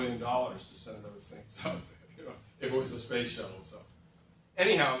 $750 million to send those things up. If it was a space shuttle. So.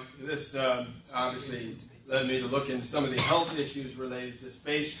 Anyhow, this obviously led me to look into some of the health issues related to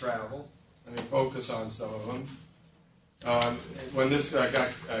space travel. Let me focus on some of them. When this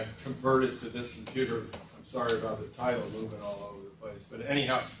got converted to this computer, I'm sorry about the title moving all over the place. But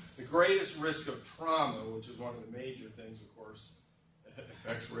anyhow, the greatest risk of trauma, which is one of the major things, of course, that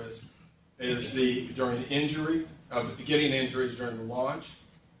affects risk, is during injury, getting injuries during the launch,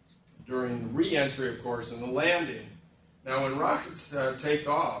 during re-entry, of course, and the landing. Now, when rockets take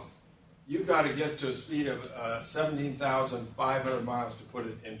off, you've got to get to a speed of 17,500 miles to put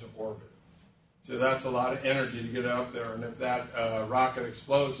it into orbit. So that's a lot of energy to get it up there. And if that rocket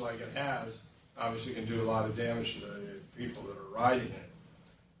explodes like it has, obviously it can do a lot of damage to the people that are riding it.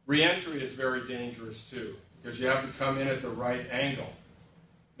 Re-entry is very dangerous, too, because you have to come in at the right angle.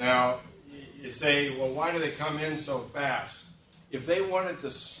 Now, you say, well, why do they come in so fast? If they wanted to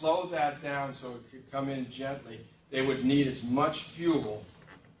slow that down so it could come in gently, they would need as much fuel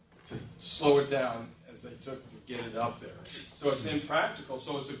to slow it down as they took to get it up there. So it's impractical.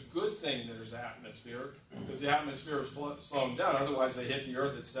 So it's a good thing there's atmosphere, because the atmosphere is slowing down. Otherwise, they hit the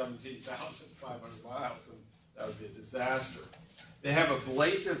Earth at 17,500 miles, and that would be a disaster. They have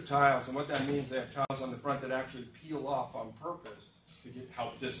ablative tiles, and what that means, they have tiles on the front that actually peel off on purpose to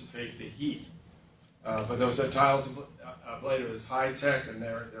help dissipate the heat. But those tiles, ablative is high-tech, and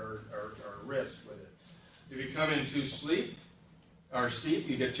there are risks with it. If you come in too steep,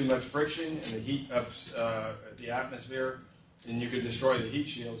 you get too much friction, and the heat ups the atmosphere, and you could destroy the heat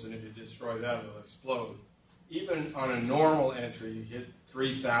shields, and if you destroy that, it'll explode. Even on a normal entry, you hit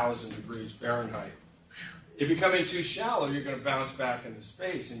 3,000 degrees Fahrenheit. If you come in too shallow, you're going to bounce back into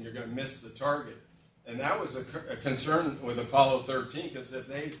space, and you're going to miss the target. And that was a concern with Apollo 13, because if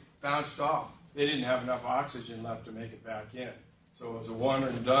they bounced off, they didn't have enough oxygen left to make it back in. So it was a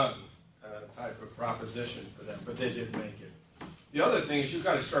one-and-done type of proposition for them, but they did make it. The other thing is you've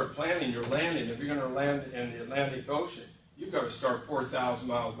got to start planning your landing. If you're going to land in the Atlantic Ocean, you've got to start 4,000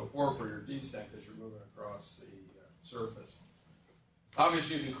 miles before for your descent because you're moving across the surface.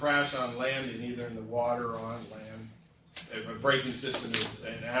 Obviously, you can crash on landing, either in the water or on land. If a braking system is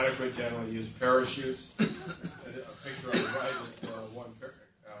inadequate, generally use parachutes. A picture on the right is one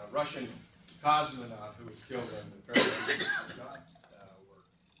Russian cosmonaut who was killed when the parachute did not work.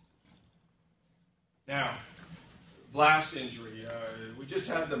 Now, blast injury. We just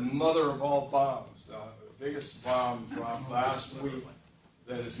had the mother of all bombs, the biggest bomb dropped last week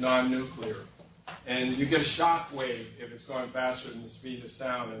that is non-nuclear. And you get a shock wave if it's going faster than the speed of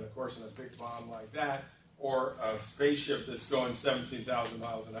sound. And, of course, in a big bomb like that, or a spaceship that's going 17,000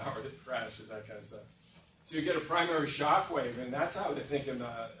 miles an hour that crashes, that kind of stuff. So you get a primary shock wave, and that's how they think in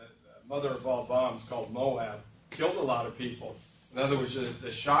the mother of all bombs, called Moab, killed a lot of people. In other words,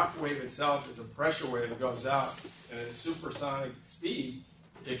 the shock wave itself is a pressure wave that goes out, and at a supersonic speed,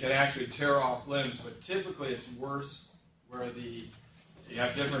 it can actually tear off limbs. But typically, it's worse where you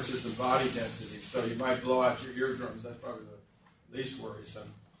have differences in body density. So you might blow out your eardrums. That's probably the least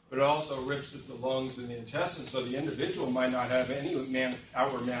worrisome. But it also rips at the lungs and the intestines, so the individual might not have any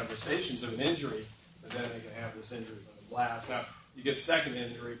outward manifestations of an injury, but then they can have this injury from the blast. Now, you get second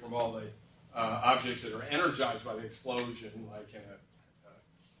injury from all the objects that are energized by the explosion, like in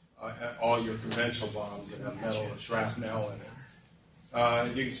all your conventional bombs that have metal or shrapnel in it.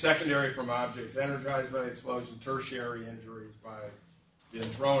 You get secondary from objects energized by the explosion, tertiary injuries by being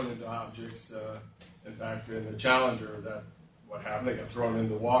thrown into objects. In fact, in the Challenger, what happened? They got thrown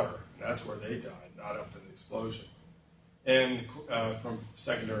into water, and that's where they died, not up in the explosion. And from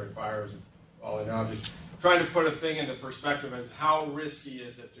secondary fires and falling objects. Trying to put a thing into perspective as how risky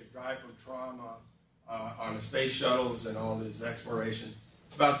is it to die from trauma on the space shuttles and all these explorations.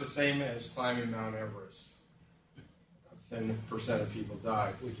 It's about the same as climbing Mount Everest. About 10% of people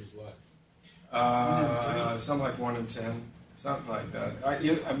die. Which is what? Something like 1 in 10. Something like that.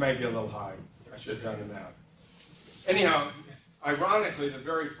 I may be a little high. I should have done the math. Anyhow, ironically, the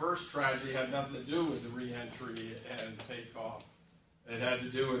very first tragedy had nothing to do with the re-entry and takeoff. It had to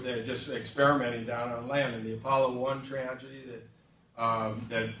do with just experimenting down on land. In the Apollo 1 tragedy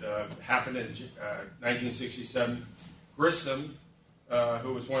that happened in 1967, Grissom,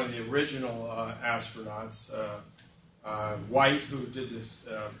 who was one of the original astronauts, White, who did this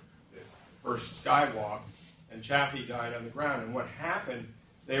first skywalk, and Chaffee died on the ground. And what happened,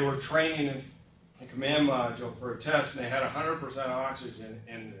 they were training a command module for a test, and they had 100% oxygen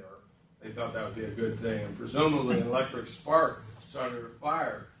in there. They thought that would be a good thing. And presumably an electric spark started a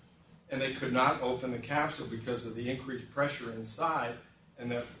fire. And they could not open the capsule because of the increased pressure inside, and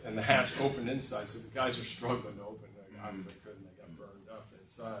the hatch opened inside. So the guys are struggling to open it. Obviously they couldn't. They got burned up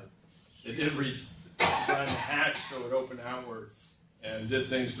inside. They did design the hatch so it opened outward and did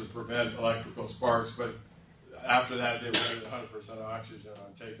things to prevent electrical sparks. But after that, they were at 100% oxygen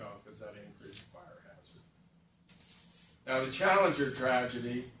on takeoff because that increased the fire hazard. Now, the Challenger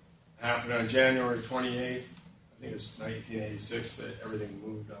tragedy happened on January 28th. I think it's 1986 that everything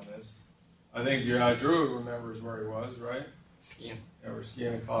moved on this. I think Drew remembers where he was, right? Skiing. Yeah, we're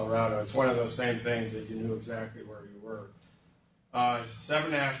skiing in Colorado. It's one of those same things that you knew exactly where you were.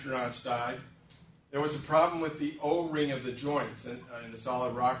 7 astronauts died. There was a problem with the O-ring of the joints in the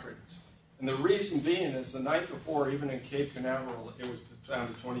solid rockets. And the reason being is the night before, even in Cape Canaveral, it was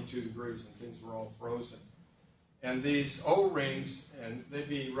down to 22 degrees and things were all frozen. And these O-rings, and they'd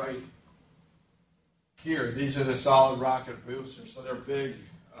be right here. These are the solid rocket boosters, so they're big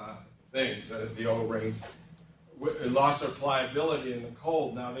things, the O-rings. Lost their pliability in the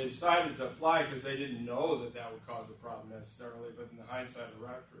cold. Now, they decided to fly because they didn't know that would cause a problem necessarily, but in the hindsight of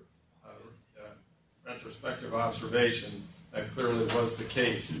retrospective observation, that clearly was the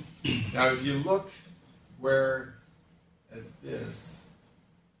case. Now, if you look at this,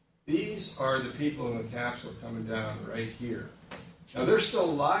 these are the people in the capsule coming down right here. Now, they're still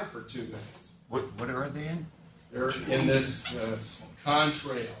alive for 2 minutes. What are they in? They're in this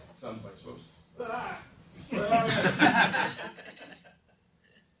contrail someplace. Whoops. That's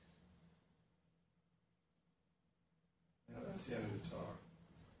the end of the talk.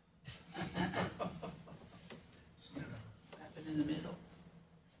 Happened in the middle.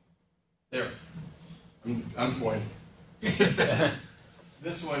 There. I'm pointing.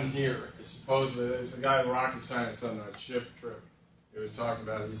 This one here is supposedly, there's a guy in rocket science on a ship trip. He was talking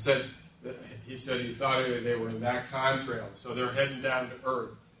about it. He said he thought they were in that contrail, so they're heading down to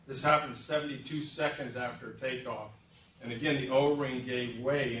Earth. This happened 72 seconds after takeoff. And again, the O-ring gave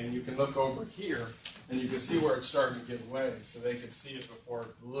way, and you can look over here, and you can see where it's starting to give way, so they could see it before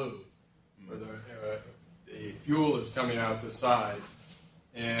it blew, where the fuel is coming out the side.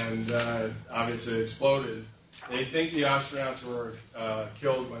 And obviously it exploded. They think the astronauts were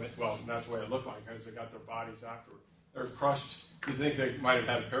killed that's the way it looked like, because they got their bodies afterward. They're crushed. You think they might have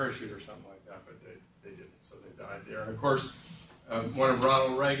had a parachute or something like that, but they didn't, so they died there. And of course, one of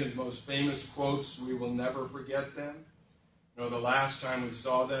Ronald Reagan's most famous quotes, "We will never forget them." The last time we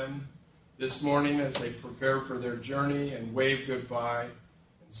saw them, this morning as they prepare for their journey and wave goodbye,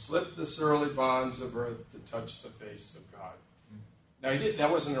 and slip the surly bonds of earth to touch the face of God. Now, that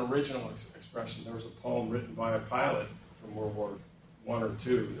wasn't an original expression. There was a poem written by a pilot from World War I or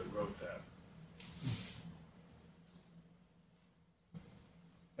II that wrote that.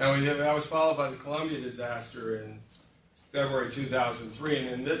 Now, that was followed by the Columbia disaster in February 2003, and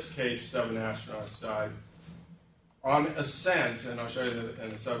in this case, 7 astronauts died. On ascent, and I'll show you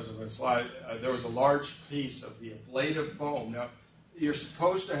in a subsequent slide, there was a large piece of the ablative foam. Now, you're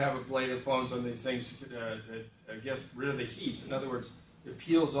supposed to have ablative foams on these things to get rid of the heat. In other words, it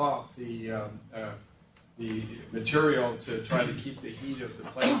peels off the material to try to keep the heat of the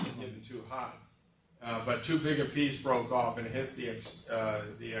plate from getting too hot. But too big a piece broke off and hit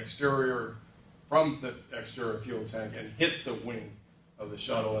the exterior, from the exterior fuel tank, and hit the wing of the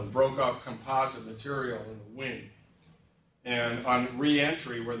shuttle and broke off composite material in the wing. And on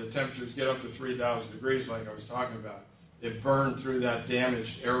re-entry, where the temperatures get up to 3,000 degrees, like I was talking about, it burned through that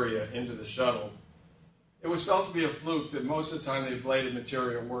damaged area into the shuttle. It was felt to be a fluke that most of the time the ablative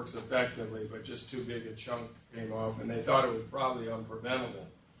material works effectively, but just too big a chunk came off, and they thought it was probably unpreventable.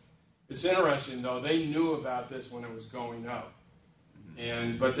 It's interesting, though, they knew about this when it was going up,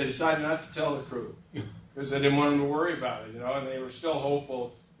 but they decided not to tell the crew because they didn't want them to worry about it, and they were still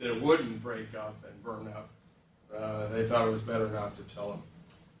hopeful that it wouldn't break up and burn up. They thought it was better not to tell them.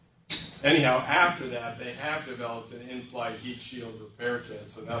 Anyhow, after that, they have developed an in-flight heat shield repair kit,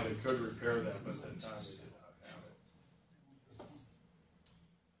 so now they could repair them, but at that time they did not have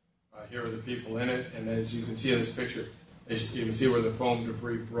it. Here are the people in it, and as you can see in this picture, you can see where the foam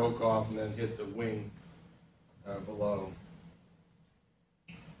debris broke off and then hit the wing below.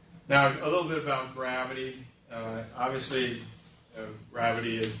 Now, a little bit about gravity. Obviously,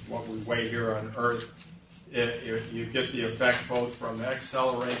 gravity is what we weigh here on Earth. You get the effect both from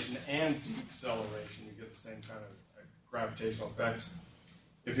acceleration and deceleration. You get the same kind of gravitational effects.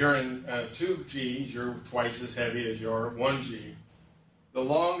 If you're in 2 Gs, you're twice as heavy as you are at 1 G. The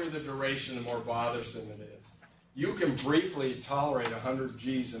longer the duration, the more bothersome it is. You can briefly tolerate 100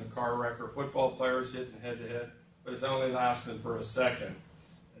 Gs in a car wreck or football players hitting head-to-head, but it's only lasting for a second.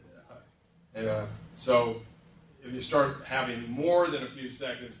 So if you start having more than a few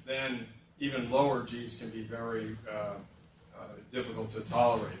seconds, then even lower Gs can be very difficult to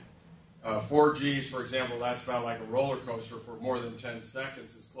tolerate. 4 Gs, for example, that's about like a roller coaster for more than 10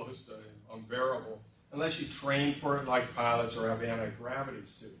 seconds. It's close to unbearable, unless you train for it like pilots or have anti-gravity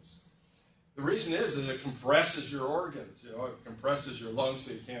suits. The reason is that it compresses your organs. It compresses your lungs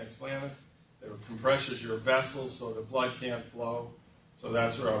so you can't expand it. It compresses your vessels so the blood can't flow. So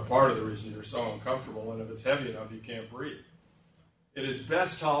that's part of the reason you're so uncomfortable, and if it's heavy enough, you can't breathe. It is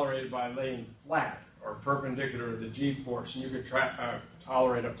best tolerated by laying flat or perpendicular to the G-force, and you could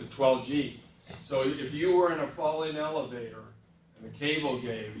tolerate up to 12 Gs. So if you were in a falling elevator and the cable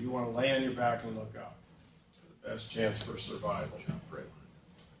gave, you want to lay on your back and look up. The best chance for survival.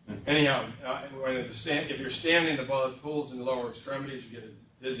 Anyhow, if you're standing, the blood pools in the lower extremities, you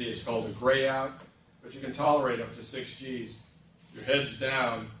get dizzy. It's called a gray out, but you can tolerate up to 6 Gs. Your head's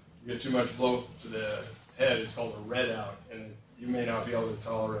down, you get too much blow to the head, it's called a red out, and you may not be able to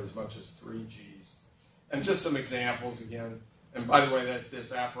tolerate as much as 3 Gs. And just some examples again. And by the way,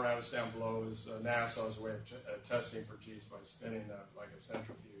 this apparatus down below is NASA's way of testing for Gs by spinning that like a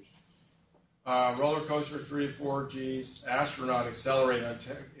centrifuge. Roller coaster, 3 to 4 Gs. Astronaut accelerate on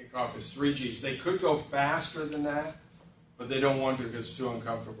takeoff is 3 Gs. They could go faster than that, but they don't want to because it's too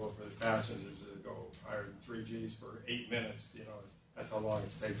uncomfortable for the passengers to go higher than 3 Gs for 8 minutes. That's how long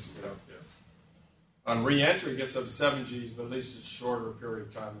it takes to get up there. On re-entry, it gets up to 7 Gs, but at least it's a shorter period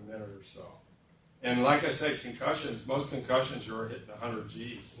of time, a minute or so. And like I said, concussions, most concussions you're hitting 100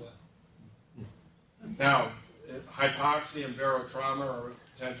 Gs. Now, hypoxia and barotrauma are a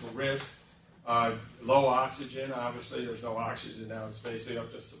potential risk. Low oxygen, obviously there's no oxygen now in space, they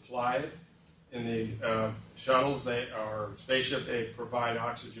have to supply it. In the shuttles or spaceship, they provide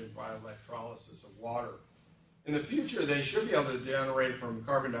oxygen by electrolysis of water. In the future, they should be able to generate it from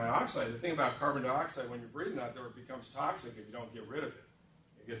carbon dioxide. The thing about carbon dioxide, when you're breathing out there, it becomes toxic if you don't get rid of it.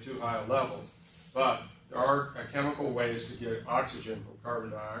 You get too high a level. But there are chemical ways to get oxygen from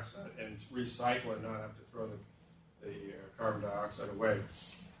carbon dioxide and recycle it and not have to throw the carbon dioxide away.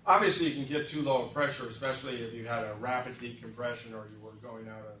 Obviously, you can get too low a pressure, especially if you had a rapid decompression or you were going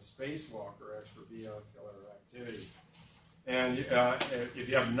out on a spacewalk or extravehicular activity. And if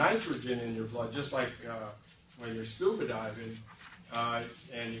you have nitrogen in your blood, just like when you're scuba diving,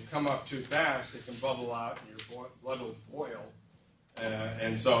 and you come up too fast, it can bubble out and your blood will boil.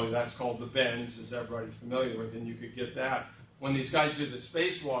 And so that's called the bends, as everybody's familiar with, and you could get that when these guys do the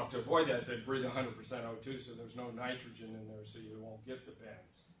spacewalk, to avoid that, they breathe 100% O2, so there's no nitrogen in there, so you won't get the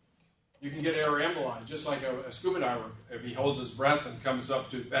bends. You can get air emboli, just like a scuba diver. If he holds his breath and comes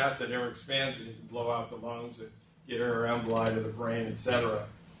up too fast, that air expands and he can blow out the lungs and get air emboli to the brain, etc.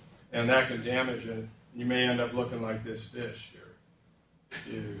 And that can damage it. You may end up looking like this fish here if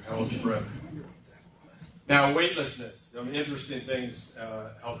you held your breath. Now, weightlessness, some interesting things,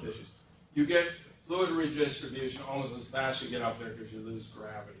 health issues. You get fluid redistribution almost as fast as you get up there because you lose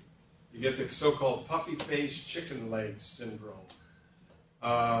gravity. You get the so-called puffy-faced chicken leg syndrome.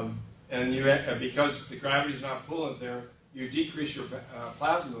 And because the gravity's not pulling there, you decrease your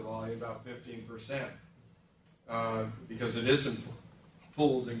plasma volume about 15% because it isn't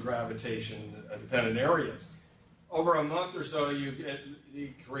pulled in gravitation-dependent areas. Over a month or so, you get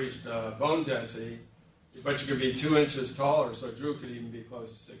decreased bone density, but you could be 2 inches taller, so Drew could even be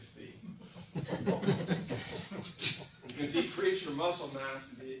close to 6 feet. You can decrease your muscle mass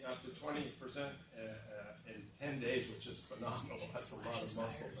and be up to 20% in 10 days, which is phenomenal. That's a lot of muscle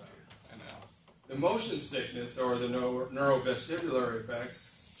mass. The motion sickness or the neurovestibular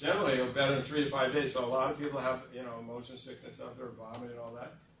effects generally are better in 3 to 5 days. So a lot of people have, motion sickness out there, vomiting and all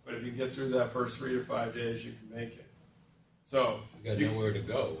that. But if you get through that first 3 to 5 days, you can make it. So you got nowhere to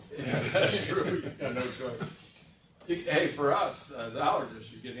go. Yeah, that's true. You got no choice. Hey, for us as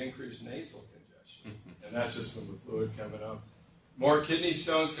allergists, you get increased nasal congestion, and that's just from the fluid coming up. More kidney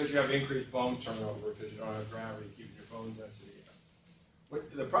stones because you have increased bone turnover because you don't have gravity keeping your bone density up.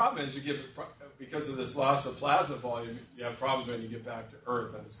 The problem is because of this loss of plasma volume, you have problems when you get back to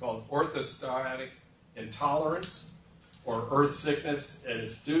Earth, and it's called orthostatic intolerance or Earth sickness, and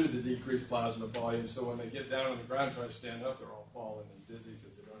it's due to the decreased plasma volume. So when they get down on the ground and try to stand up, they're all falling and dizzy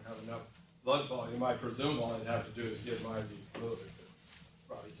because they don't have enough blood volume. I presume all they'd have to do is give them IV fluid to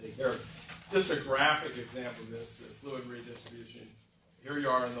probably take care of it. Just a graphic example of this, the fluid redistribution. Here you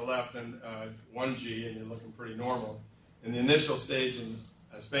are on the left in 1G, and you're looking pretty normal. In the initial stage in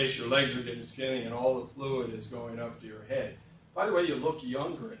space, your legs are getting skinny, and all the fluid is going up to your head. By the way, you look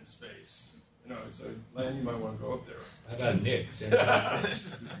younger in space. So Len, you might want to go up there. I got nicks. You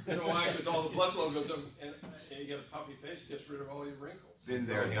know why? Because all the blood flow goes up, and you get a puffy face, it gets rid of all your wrinkles. Been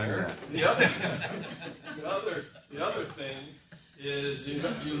there, done that. The other thing is you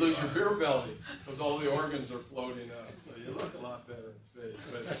lose your beer belly because all the organs are floating up. So you look a lot better in space.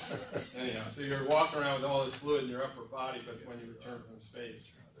 But anyhow, so you're walking around with all this fluid in your upper body, but when you return from space,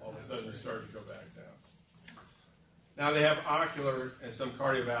 all of a sudden you start to go back down. Now they have ocular and some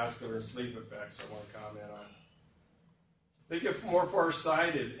cardiovascular and sleep effects I want to comment on. They get more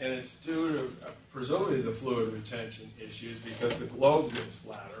farsighted, and it's due to presumably the fluid retention issues because the globe gets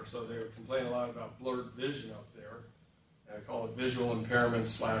flatter. So they complain a lot about blurred vision up there. And I call it visual impairment /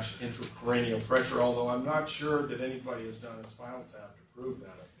 intracranial pressure, although I'm not sure that anybody has done a spinal tap to prove that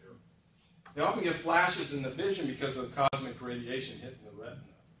up there. They often get flashes in the vision because of cosmic radiation hitting the retina,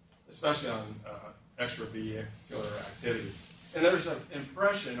 especially on extravehicular activity. And there's an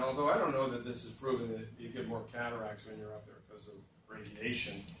impression, although I don't know that this is proven that you get more cataracts when you're up there because of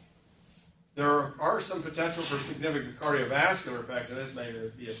radiation. There are some potential for significant cardiovascular effects, and this may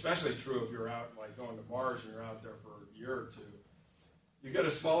be especially true if you're out, like going to Mars and you're out there for a year or two. You get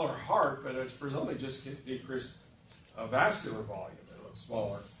a smaller heart, but it's presumably just decreased vascular volume. It looks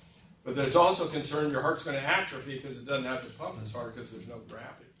smaller. But there's also concern your heart's going to atrophy because it doesn't have to pump as hard because there's no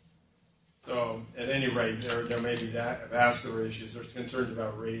gravity. So, at any rate, there may be vascular issues. There's concerns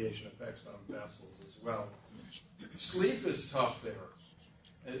about radiation effects on vessels as well. Sleep is tough there.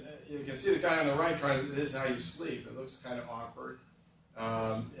 You can see the guy on the right this is how you sleep. It looks kind of awkward.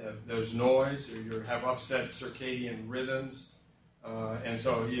 There's noise, or you have upset circadian rhythms. And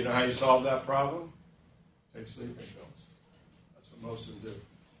so, you know how you solve that problem? Take sleeping pills. That's what most of them do.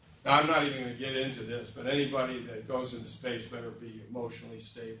 Now, I'm not even going to get into this, but anybody that goes into space better be emotionally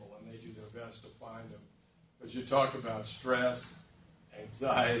stable, and they do their best to find them. Because you talk about stress,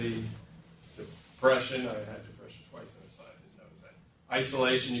 anxiety, depression. I had depression twice on the side. I didn't notice that.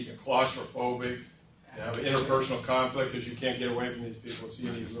 Isolation, you get claustrophobic. You have interpersonal conflict because you can't get away from these people, so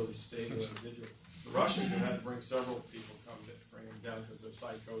you need a really stable individual. The Russians have had to bring several people bring them down because of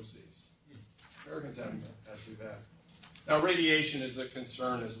psychoses. Americans haven't had to do that. Now, radiation is a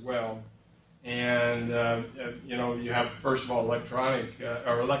concern as well. And, you have, first of all,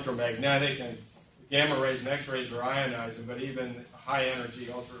 electromagnetic, and gamma rays and X-rays are ionizing, but even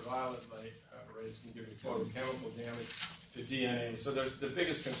high-energy ultraviolet rays can give you photochemical damage to DNA. So the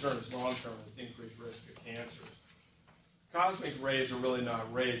biggest concern is long-term. It's increased risk of cancers. Cosmic rays are really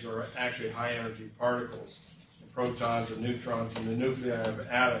not rays, or actually high-energy particles, protons and neutrons in the nuclei of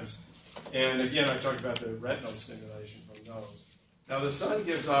atoms. And again, I talked about the retinal stimulation from knows. Now, the sun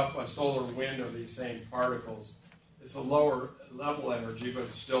gives off a solar wind of these same particles. It's a lower level energy, but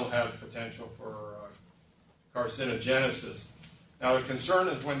it still has potential for carcinogenesis. Now, the concern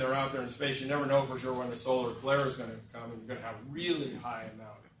is when they're out there in space, you never know for sure when the solar flare is going to come, and you're going to have really high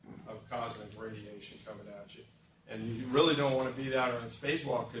amount of cosmic radiation coming at you. And you really don't want to be out on a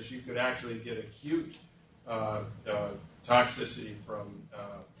spacewalk because you could actually get acute toxicity from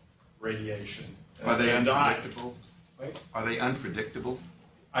radiation. Are they and unpredictable? Wait? Are they unpredictable?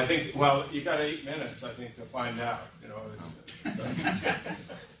 I think, well, you got 8 minutes, I think, to find out. You know,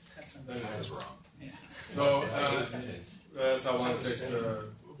 That is wrong. so that's how long it takes to,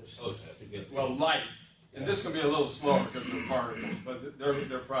 well, light. And this can be a little slower because of the particles, but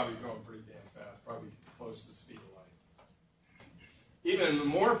they're probably going pretty damn fast, probably close to the speed of light. Even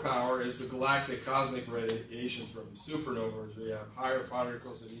more power is the galactic cosmic radiation from supernovas, where you have higher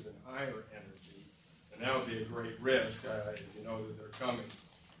particles and even higher energy. And that would be a great risk if you know that they're coming.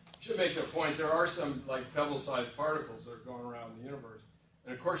 Should make the point, there are some like pebble-sized particles that are going around the universe.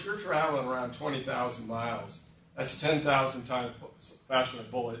 And of course, you're traveling around 20,000 miles. That's 10,000 times faster than a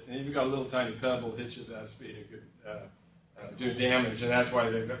bullet. And if you've got a little tiny pebble hit you at that speed, it could do damage. And that's why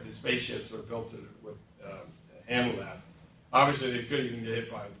they've got the spaceships that are built to handle that. Obviously, they could even get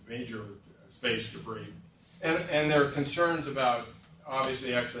hit by major space debris. And there are concerns about,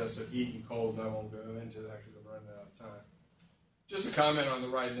 obviously, excess of heat and cold, and I won't go into that because I'm running out of time. Just a comment on the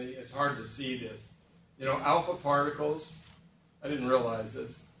right, and it's hard to see this. You know, alpha particles, I didn't realize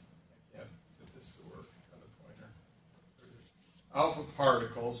this. I can't get this to work on the pointer. Alpha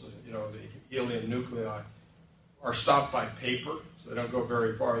particles, you know, the helium nuclei, are stopped by paper, so they don't go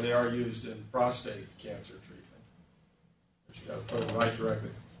very far. They are used in prostate cancer treatment, but you got to put them right directly.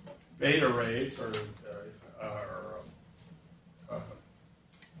 Beta rays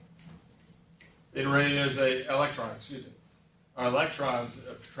beta ray is a electron. Excuse me. Our electrons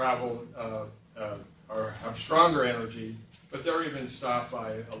travel or have stronger energy, but they're even stopped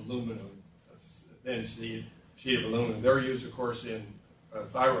by aluminum, a thin sheet of aluminum. They're used, of course, in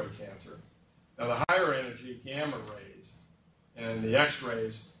thyroid cancer. Now, the higher energy gamma rays and the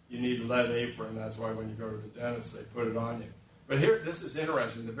X-rays, you need lead apron. That's why when you go to the dentist, they put it on you. But here, this is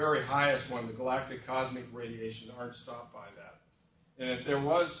interesting. The very highest one, the galactic cosmic radiation, aren't stopped by that. And if there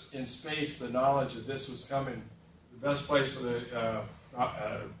was in space the knowledge that this was coming, the best place for the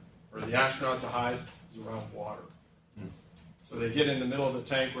astronauts to hide is around water. So they get in the middle of the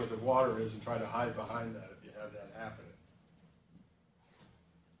tank where the water is and try to hide behind that if you have that happening.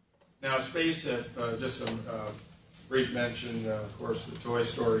 Now, spaceship, just some brief mention, of course, the Toy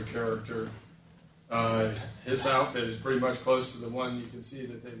Story character. His outfit is pretty much close to the one you can see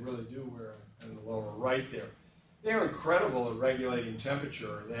that they really do wear in the lower right there. They're incredible at regulating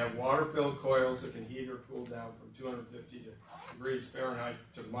temperature. They have water-filled coils that can heat or cool down from 250 degrees Fahrenheit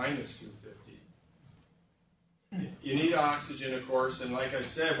to minus 250. You need oxygen, of course, and like I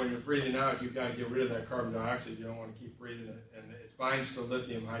said, when you're breathing out, you've got to get rid of that carbon dioxide. You don't want to keep breathing it, and it binds to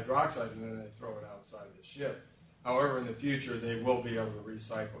lithium hydroxide, and then they throw it outside the ship. However, in the future, they will be able to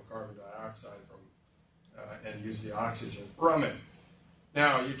recycle carbon dioxide from and use the oxygen from it.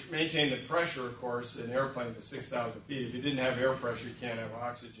 Now, you maintain the pressure, of course, in airplanes at 6,000 feet. If you didn't have air pressure, you can't have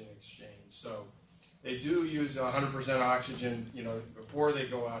oxygen exchange. So they do use 100% oxygen, you know, before they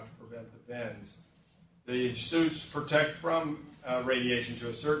go out to prevent the bends. The suits protect from radiation to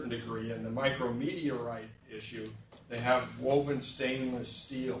a certain degree, and the micrometeorite issue, they have woven stainless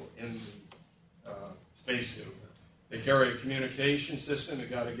steel in the spacesuit. They carry a communication system. They've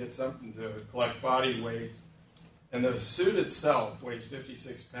got to get something to collect body weight. And the suit itself weighs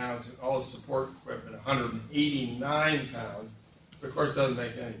 56 pounds, and all the support equipment 189 pounds. But of course, it doesn't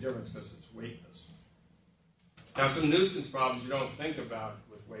make any difference because it's weightless. Now, some nuisance problems you don't think about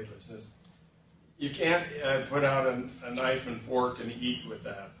with weightlessness. You can't put out a knife and fork and eat with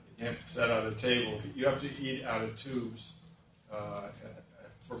that. You can't set out a table. You have to eat out of tubes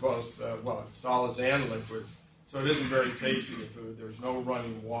for both solids and liquids. So it isn't very tasty, the food. There's no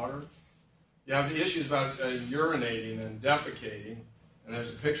running water. You have the issues about urinating and defecating, and there's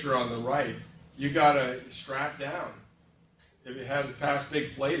a picture on the right. You got to strap down. If you had to pass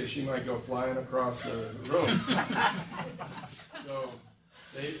Big Flata, she might go flying across the room. So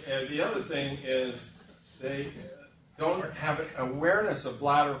the other thing is they don't have an awareness of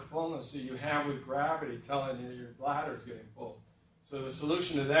bladder fullness that you have with gravity telling you your bladder is getting full. So the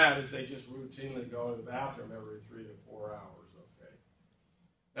solution to that is they just routinely go to the bathroom every 3 to 4 hours.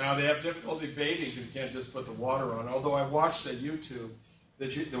 Now, they have difficulty bathing because you can't just put the water on. Although I watched at YouTube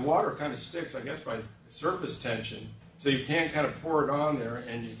that the water kind of sticks, I guess, by surface tension. So you can kind of pour it on there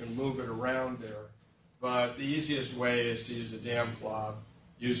and you can move it around there. But the easiest way is to use a damp cloth,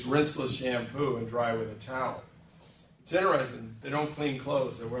 use rinseless shampoo, and dry with a towel. It's interesting. They don't clean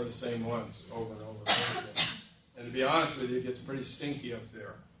clothes. They wear the same ones over and over and over again. And to be honest with you, it gets pretty stinky up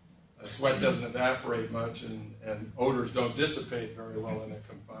there. Sweat doesn't evaporate much, and odors don't dissipate very well in a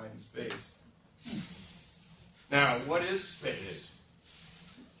confined space. Now, what is space?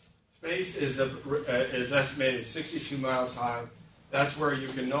 Space is estimated 62 miles high. That's where you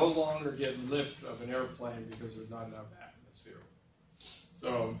can no longer get lift of an airplane because there's not enough atmosphere.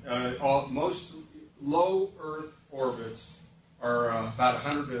 So most low Earth orbits are about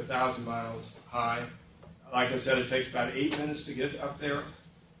 100 to 1,000 miles high. Like I said, it takes about 8 minutes to get up there.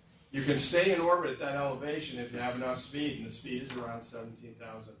 You can stay in orbit at that elevation if you have enough speed, and the speed is around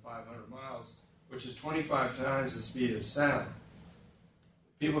 17,500 miles, which is 25 times the speed of sound.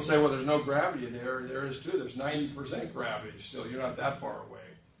 People say, well, there's no gravity there. There is too. There's 90% gravity still. You're not that far away.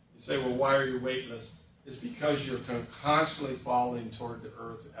 You say, well, why are you weightless? It's because you're constantly falling toward the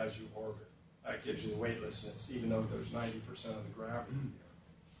Earth as you orbit. That gives you the weightlessness, even though there's 90% of the gravity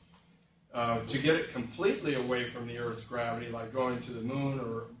here. To get it completely away from the Earth's gravity, like going to the Moon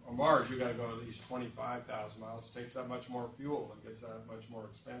or Mars, you've got to go at least 25,000 miles. It takes that much more fuel. It gets that much more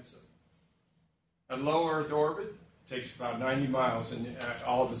expensive. At low Earth orbit, it takes about 90 miles, and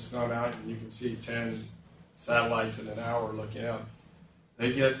all of it's gone out, and you can see 10 satellites in an hour looking out.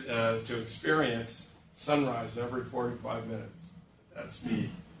 They get to experience sunrise every 45 minutes at that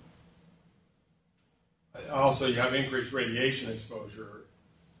speed. Also, you have increased radiation exposure,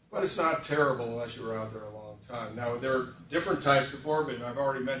 but it's not terrible unless you were out there a long time. Now, there are different types of orbit, and I've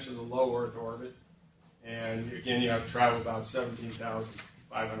already mentioned the low Earth orbit, and again, you have to travel about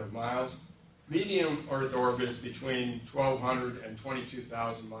 17,500 miles. Medium Earth orbit is between 1,200 and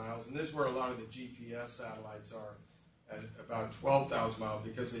 22,000 miles, and this is where a lot of the GPS satellites are, at about 12,000 miles,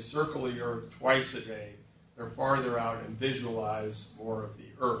 because they circle the Earth twice a day. They're farther out and visualize more of the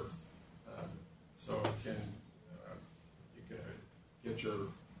Earth. So you can get your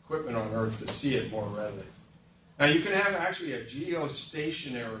equipment on Earth to see it more readily. Now, you can have actually a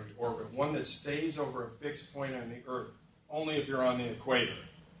geostationary orbit, one that stays over a fixed point on the Earth, only if you're on the equator.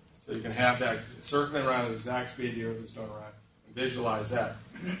 So you can have that circling around at the exact speed the Earth is going around and visualize that.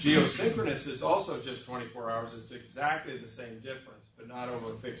 Geosynchronous is also just 24 hours. It's exactly the same difference, but not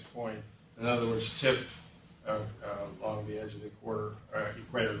over a fixed point. In other words, tipped along the edge of the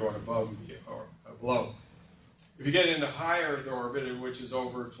equator going above or below. If you get into high Earth orbit, which is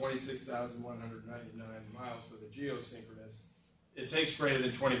over 26,199 miles for the geosynchronous, it takes greater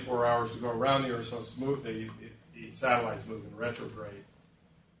than 24 hours to go around the Earth, so it's the satellites move in retrograde.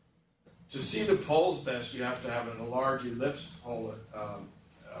 To see the poles best, you have to have a large ellipse pole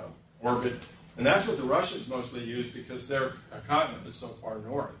orbit, and that's what the Russians mostly use because their continent is so far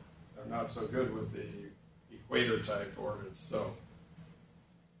north. They're not so good with the equator-type orbits. So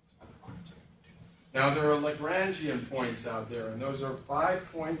now there are Lagrangian points out there, and those are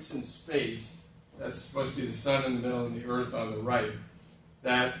 5 points in space. That's supposed to be the sun in the middle and the Earth on the right.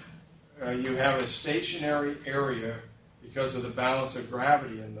 That you have a stationary area because of the balance of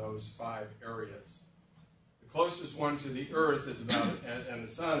gravity in those 5 areas. The closest one to the Earth is about, and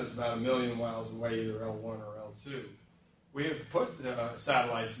the sun is about 1 million miles away, either L1 or L2. We have put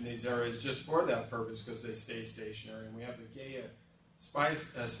satellites in these areas just for that purpose because they stay stationary, and we have the Gaia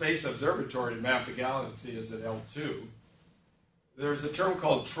Space Observatory to map the galaxy is at L2. There's a term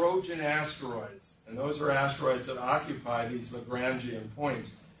called Trojan asteroids, and those are asteroids that occupy these Lagrangian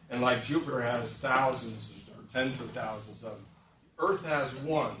points, and like Jupiter has thousands or tens of thousands of them. Earth has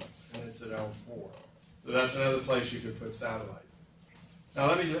one, and it's at L4. So that's another place you could put satellites. Now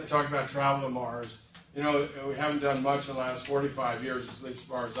let me talk about travel to Mars. You know, we haven't done much in the last 45 years, at least as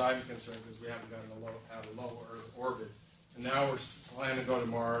far as I'm concerned, because we haven't had a low Earth orbit. And now we're planning to go to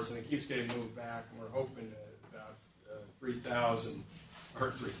Mars, and it keeps getting moved back, and we're hoping that about 3,000,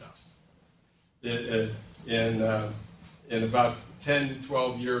 or 3,000. In about 10,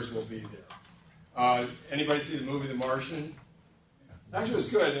 12 years, we'll be there. Anybody see the movie The Martian? Actually, it's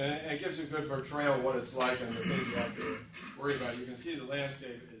good, and it gives a good portrayal of what it's like and the things you have to worry about. You can see the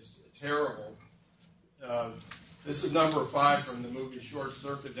landscape is terrible. This is number 5 from the movie Short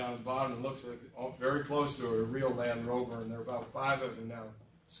Circuit down the bottom. It looks like very close to a real Land Rover, and there are about 5 of them now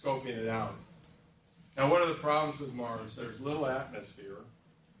scoping it out. Now, what are the problems with Mars? There's little atmosphere.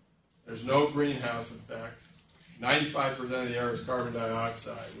 There's no greenhouse effect. 95% of the air is carbon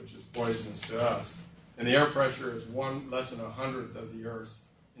dioxide, which is poisonous to us. And the air pressure is less than 100th of the Earth's,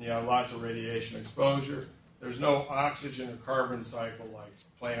 and you have lots of radiation exposure. There's no oxygen or carbon cycle like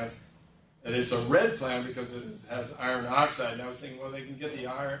plants. And it's a red plant because it has iron oxide. And I was thinking, well, they can get the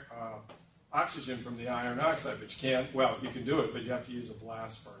oxygen from the iron oxide, but you can't, well, you can do it, but you have to use a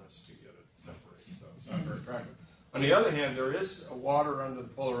blast furnace to get it separated, so it's not very practical. On the other hand, there is water under the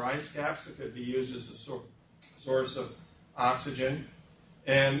polar ice caps that could be used as a source of oxygen,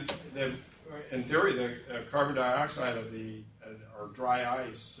 and in theory, the carbon dioxide of or dry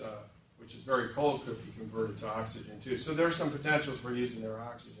ice, which is very cold, could be converted to oxygen too. So there's some potentials for using their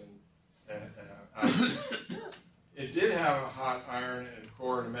oxygen. It did have a hot iron and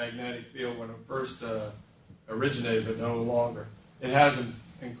core and a magnetic field when it first originated, but no longer. It has an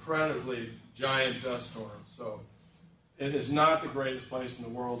incredibly giant dust storm, so it is not the greatest place in the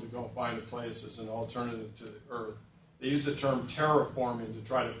world to go find a place as an alternative to the Earth. They use the term terraforming to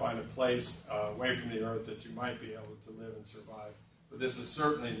try to find a place away from the Earth that you might be able to live and survive. But this is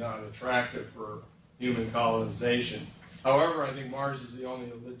certainly not attractive for human colonization. However, I think Mars is the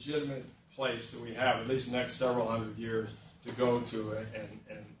only legitimate place that we have, at least the next several hundred years, to go to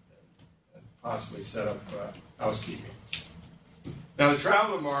and possibly set up housekeeping. Now, the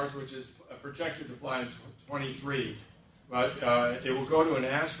travel to Mars, which is projected to fly in 23, but it will go to an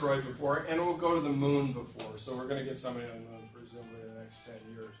asteroid before, and it will go to the moon before. So we're going to get somebody on the moon, presumably in the next 10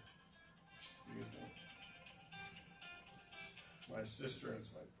 years. Excuse me. It's my sister, and it's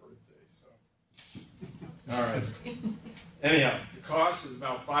my birthday, so. All right. Anyhow, the cost is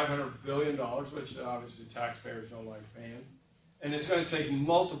about $500 billion, which obviously taxpayers don't like paying. And it's going to take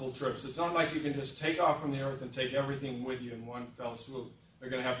multiple trips. It's not like you can just take off from the Earth and take everything with you in one fell swoop. They're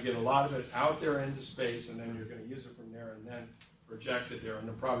going to have to get a lot of it out there into space, and then you're going to use it from there and then project it there. And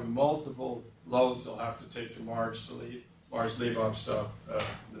there are probably multiple loads they'll have to take to Mars to leave off stuff that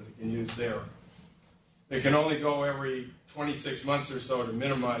they can use there. They can only go every 26 months or so to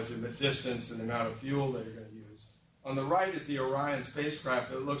minimize the distance and the amount of fuel that you're going to use. On the right is the Orion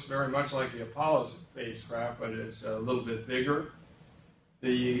spacecraft. It looks very much like the Apollo spacecraft, but it's a little bit bigger.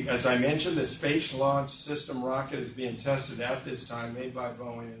 As I mentioned, the Space Launch System rocket is being tested at this time, made by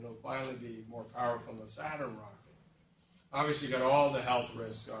Boeing, and it'll finally be more powerful than the Saturn rocket. Obviously, you've got all the health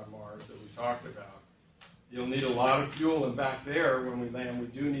risks on Mars that we talked about. You'll need a lot of fuel, and back there, when we land, we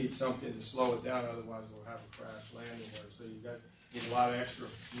do need something to slow it down, otherwise we'll have a crash landing there. So you need a lot of extra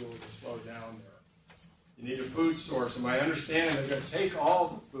fuel to slow down there. You need a food source, and my understanding, they're going to take all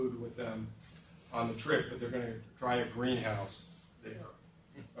the food with them on the trip, but they're going to try a greenhouse there.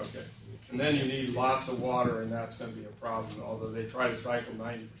 Okay. And then you need lots of water, and that's going to be a problem, although they try to cycle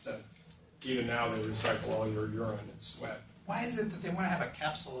 90%. Even now, they recycle all your urine and sweat. Why is it that they want to have a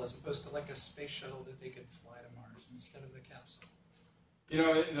capsule as opposed to like a space shuttle that they could fly to Mars instead of the capsule? You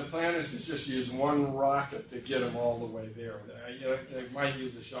know, the plan is to just use one rocket to get them all the way there. They might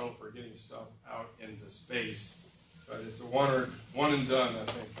use a shuttle for getting stuff out into space, but it's a one and done, I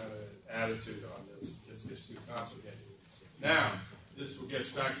think, kind of attitude on this. It's just too complicated. Now, this will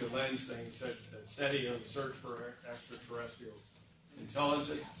get back to Len's thing, SETI, or the search for extraterrestrial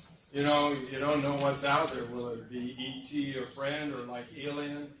intelligence. You know, you don't know what's out there. Will it be E.T. or friend, or like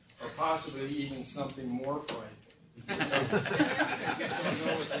Alien, or possibly even something more frightening? You just don't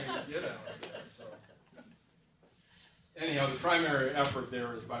know what you're going to get out there. So. Anyhow, the primary effort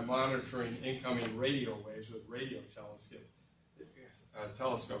there is by monitoring incoming radio waves with radio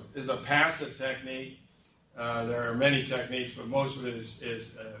telescope. It's a passive technique. There are many techniques, but most of it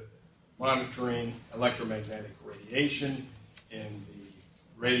is monitoring electromagnetic radiation in the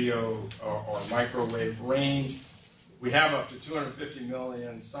radio or microwave range. We have up to 250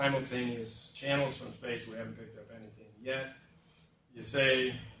 million simultaneous channels from space. We haven't picked up anything yet. You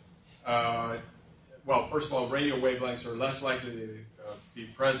say, well, first of all, radio wavelengths are less likely to be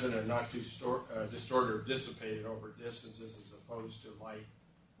present and not too distorted or dissipated over distances as opposed to light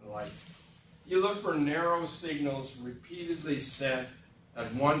and light. You look for narrow signals repeatedly sent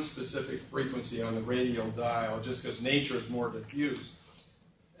at one specific frequency on the radial dial, just because nature is more diffuse.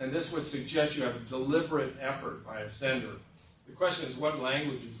 And this would suggest you have a deliberate effort by a sender. The question is, what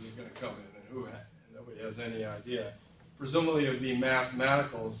languages are going to come in, and who? Nobody has any idea. Presumably, it would be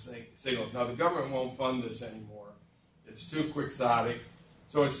mathematical signals. Now, the government won't fund this anymore. It's too quixotic.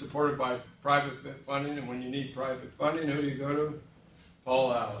 So it's supported by private funding, and when you need private funding, who do you go to?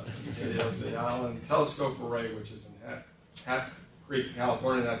 Paul Allen. He has the Allen Telescope Array, which is in Hat Creek,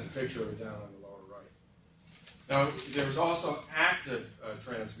 California. That's a picture of it down on the lower right. Now, there's also active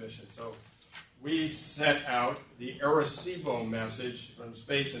transmission. So we set out the Arecibo message from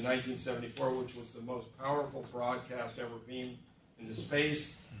space in 1974, which was the most powerful broadcast ever beamed into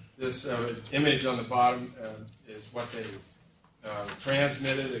space. This image on the bottom is what they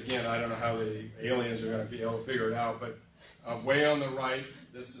transmitted. Again, I don't know how the aliens are going to be able to figure it out, but way on the right,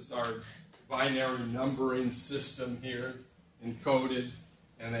 this is our binary numbering system here, encoded,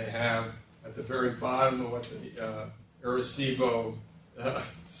 and they have at the very bottom of what the Arecibo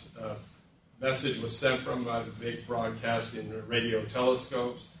message was sent from by the big broadcasting radio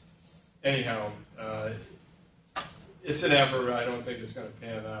telescopes. Anyhow, it's an effort. I don't think it's going to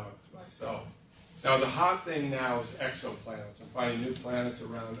pan out myself. Now, the hot thing now is exoplanets and finding new planets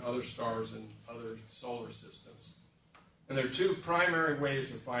around other stars and other solar systems. And there are two primary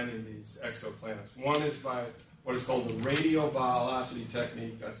ways of finding these exoplanets. One is by what is called the radial velocity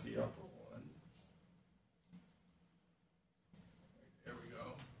technique. That's the upper one. There we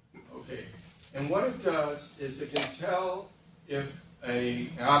go. Okay. And what it does is it can tell if an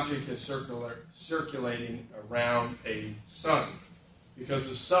object is circulating around a sun, because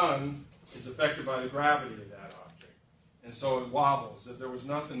the sun is affected by the gravity of that object. And so it wobbles. If there was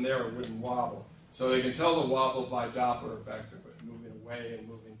nothing there, it wouldn't wobble. So they can tell the wobble by Doppler effect of it moving away and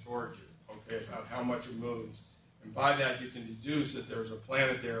moving towards you, okay, about how much it moves. And by that, you can deduce that there's a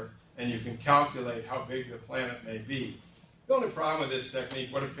planet there, and you can calculate how big the planet may be. The only problem with this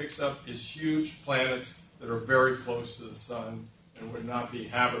technique, what it picks up is huge planets that are very close to the sun and would not be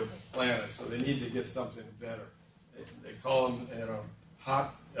habitable planets. So they need to get something better. They call them,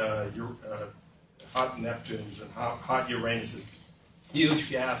 hot Neptunes and hot Uranuses, huge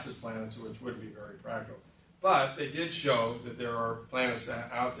gaseous planets, which would be very practical. But they did show that there are planets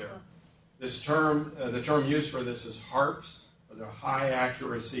out there. This term, the term used for this is HARPS, or the High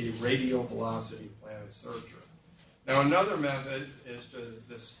Accuracy Radial Velocity Planet Searcher. Now, another method is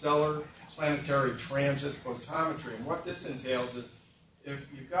the stellar planetary transit photometry. And what this entails is if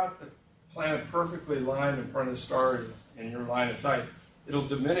you've got the planet perfectly lined in front of the star in your line of sight, it'll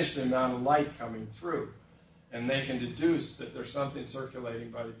diminish the amount of light coming through. And they can deduce that there's something circulating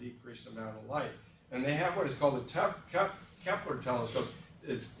by the decreased amount of light. And they have what is called a Kepler telescope.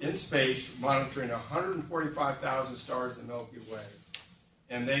 It's in space monitoring 145,000 stars in the Milky Way.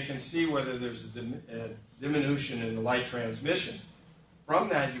 And they can see whether there's a diminution in the light transmission. From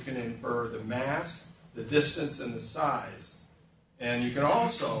that, you can infer the mass, the distance, and the size. And you can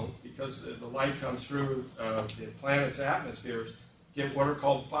also, because the light comes through the planet's atmospheres, get what are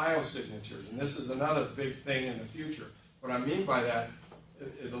called biosignatures. And this is another big thing in the future. What I mean by that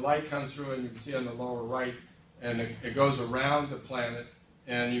is the light comes through, and you can see on the lower right, and it goes around the planet,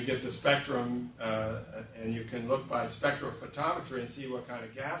 and you get the spectrum, and you can look by spectrophotometry and see what kind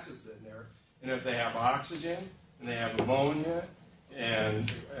of gases is in there. And if they have oxygen, and they have ammonia, and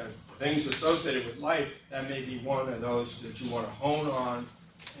things associated with light, that may be one of those that you want to hone on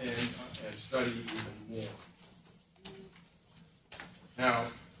and study even more. Now,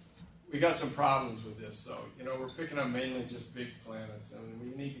 we got some problems with this. So, we're picking up mainly just big planets, and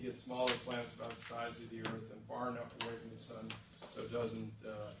we need to get smaller planets about the size of the Earth and far enough away from the sun so it doesn't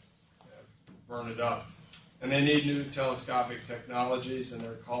burn it up. And they need new telescopic technologies, and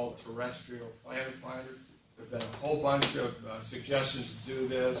they're called terrestrial planet finders. There have been a whole bunch of suggestions to do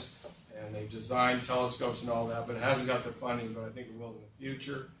this, and they've designed telescopes and all that, but it hasn't got the funding, but I think it will in the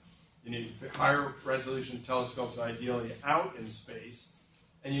future. You need higher resolution telescopes, ideally out in space,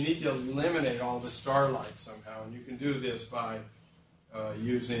 and you need to eliminate all the starlight somehow. And you can do this by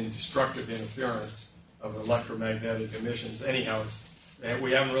using destructive interference of electromagnetic emissions. Anyhow,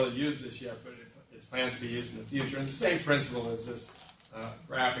 we haven't really used this yet, but it's planned to be used in the future. And the same principle as this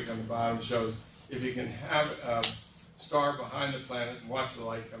graphic on the bottom shows. If you can have a star behind the planet and watch the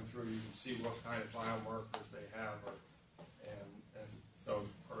light come through, you can see what kind of biomarkers they have, or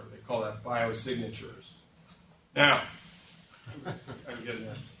they call that biosignatures. Now, I'm getting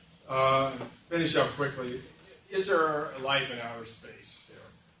there. Finish up quickly. Is there life in outer space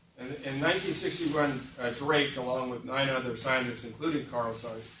there? In 1961, Drake, along with 9 other scientists, including Carl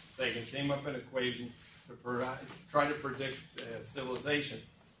Sagan, came up with an equation to try to predict civilization.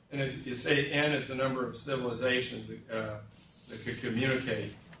 And if you say N is the number of civilizations that could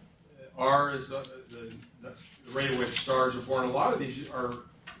communicate, R is the rate at which stars are born. A lot of these are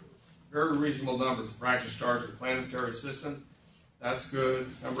very reasonable numbers. The fraction of stars in planetary system, that's good.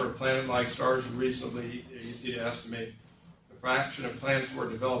 Number of planet-like stars are reasonably easy to estimate. The fraction of planets where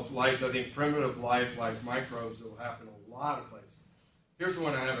developed life, I think primitive life like microbes will happen in a lot of places. Here's the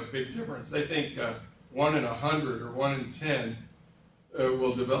one I have a big difference. They think 1 in 100 or 1 in 10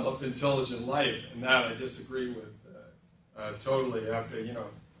 will develop intelligent life, and that I disagree with totally. After you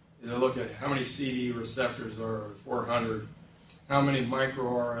look at how many CD receptors are 400, how many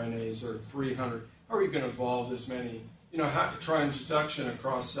microRNAs are 300. How are you going to evolve this many? Transduction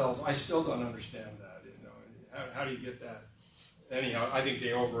across cells. I still don't understand that. How do you get that? Anyhow, I think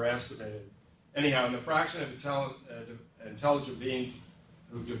they overestimated. Anyhow, in the fraction of intelligent beings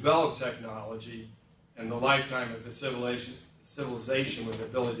who develop technology and the lifetime of the civilization with the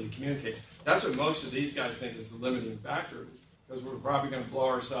ability to communicate. That's what most of these guys think is the limiting factor, because we're probably going to blow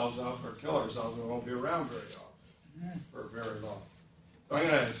ourselves up or kill ourselves and we won't be around very often, for very long. So I'm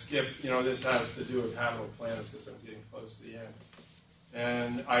going to skip, this has to do with habitable planets because I'm getting close to the end.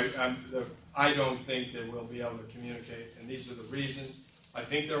 And I don't think that we'll be able to communicate, and these are the reasons. I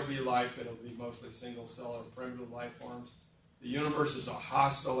think there will be life, but it'll be mostly single-cell or primitive life forms. The universe is a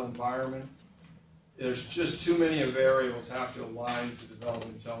hostile environment. There's just too many variables have to align to develop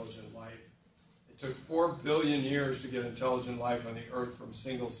intelligent life. It took 4 billion years to get intelligent life on the Earth from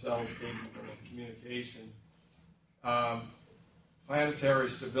single cells capable of communication. Planetary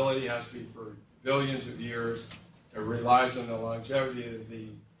stability has to be for billions of years. It relies on the longevity of the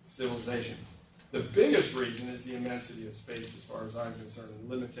civilization. The biggest reason is the immensity of space, as far as I'm concerned, and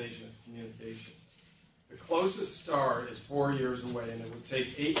the limitation of communication. The closest star is 4 years away, and it would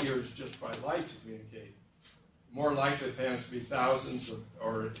take 8 years just by light to communicate. More likely, planets would be thousands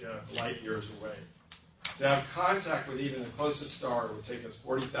or light years away. To have contact with even the closest star would take us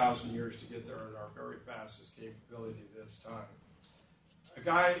 40,000 years to get there at our very fastest capability this time.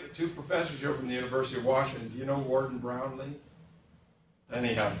 Two professors here from the University of Washington, do you know Ward and Brownlee?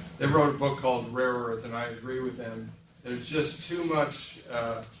 Anyhow, they wrote a book called Rare Earth, and I agree with them. There's just too much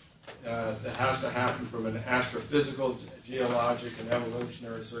that has to happen from an astrophysical, geologic, and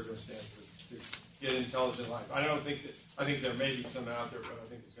evolutionary circumstances to get intelligent life. I think there may be some out there, but I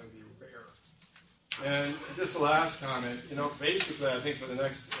think it's going to be rare. And just the last comment, basically I think for the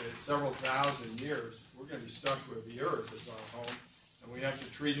next several thousand years, we're going to be stuck with the Earth as our home, and we have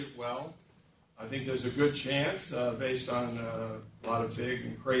to treat it well. I think there's a good chance, based on a lot of big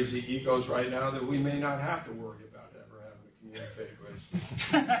and crazy egos right now, that we may not have to worry about ever having to communicate with.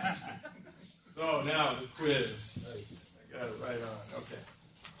 So now the quiz. I got it right on. Okay.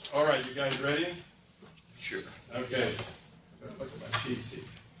 All right, you guys ready? Sure. Okay. Look at my cheat sheet.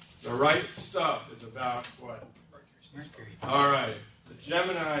 The right stuff is about what? Mercury. All right. The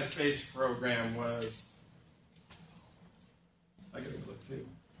Gemini space program was. I got to look too.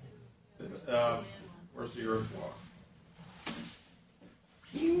 Where's the Earth walk?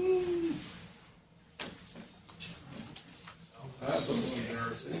 That's a little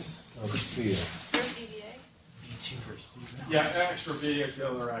embarrassing. Yeah,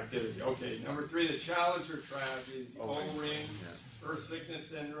 extravehicular activity. Okay, number 3, the Challenger tragedies, the O-ring, Earth sickness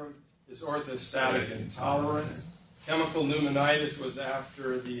syndrome, is orthostatic intolerance. Chemical pneumonitis was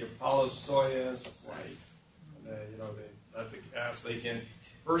after the Apollo-Soyuz flight. They let the gas leak in.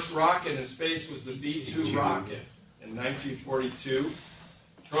 First rocket in space was the V-2 rocket in 1942.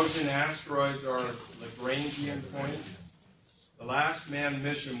 Trojan asteroids are Lagrangian points. The last manned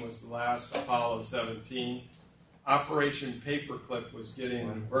mission was the last Apollo 17. Operation Paperclip was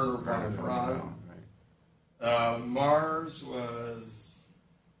getting Werner von Braun. Mars was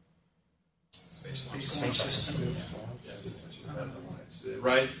Space system. Yes, I should have the lines.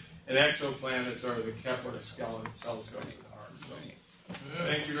 Right? And exoplanets are the Kepler telescopes of Mars. So,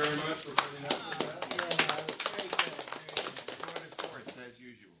 thank you very much for putting up with that. As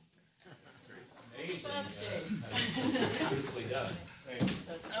usual. Amazing. Beautifully done. Thank you.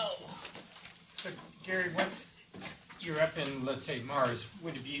 So, Gary, once you're up in, let's say, Mars,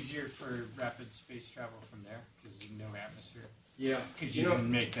 would it be easier for rapid space travel from there? Because there's no atmosphere. Yeah. Could you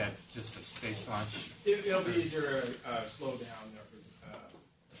make that just a space launch? It'll be easier to slow down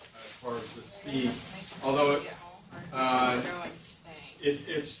as far as the speed. Although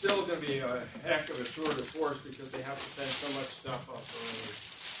it's still going to be a heck of a tour de force because they have to send so much stuff up early.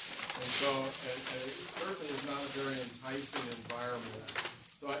 And so it certainly is not a very enticing environment.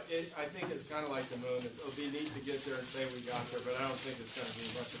 So I think it's kind of like the moon. It'll be neat to get there and say we got there, but I don't think it's going to be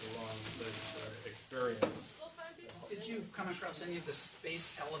much of a long-lived experience. Did you come across any of the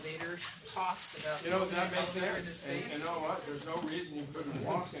space elevator talks about? That makes sense. And you know what? There's no reason you couldn't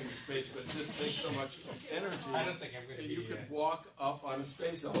walk into space, but it just takes so much energy. I don't think I'm going to be. You could walk up on a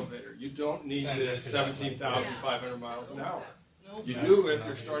space elevator. You don't need 17,500 miles an hour. You do if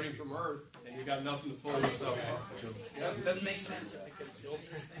you're starting from Earth and you got nothing to pull yourself up. That doesn't make sense if they could build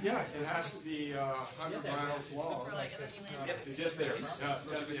this thing. Yeah, it has to be 100 miles long to get there. Yeah, it's got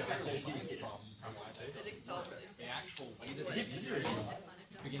to be 100. The actual way that the user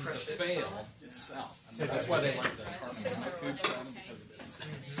begins to fail itself. I mean, that's why they like the carbon nanotube film, because of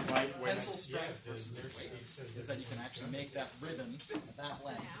its pencil strength versus weight, is that you can actually make that ribbon at that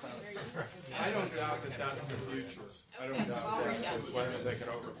length. I don't doubt that that's the future. I don't doubt that. It's whether they can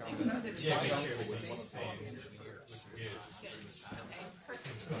overcome that. Yeah, was one of the engineers.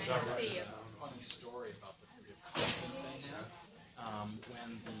 Funny story about the Christmas thing. When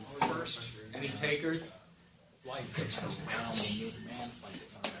the first Any takers? flight that's around the moon, manned flight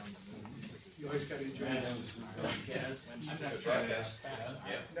that's around the moon. You always got to enjoy Man, it. I'm not try that. that.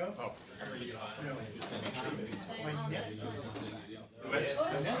 Yeah. No? Oh. My nephew.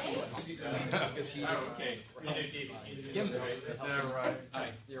 Because he's okay. Is that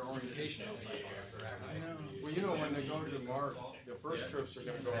right? their orientation is like Well, you know, when they go to Mars, the first trips are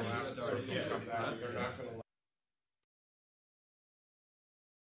going to go around, so they come back. They're not going to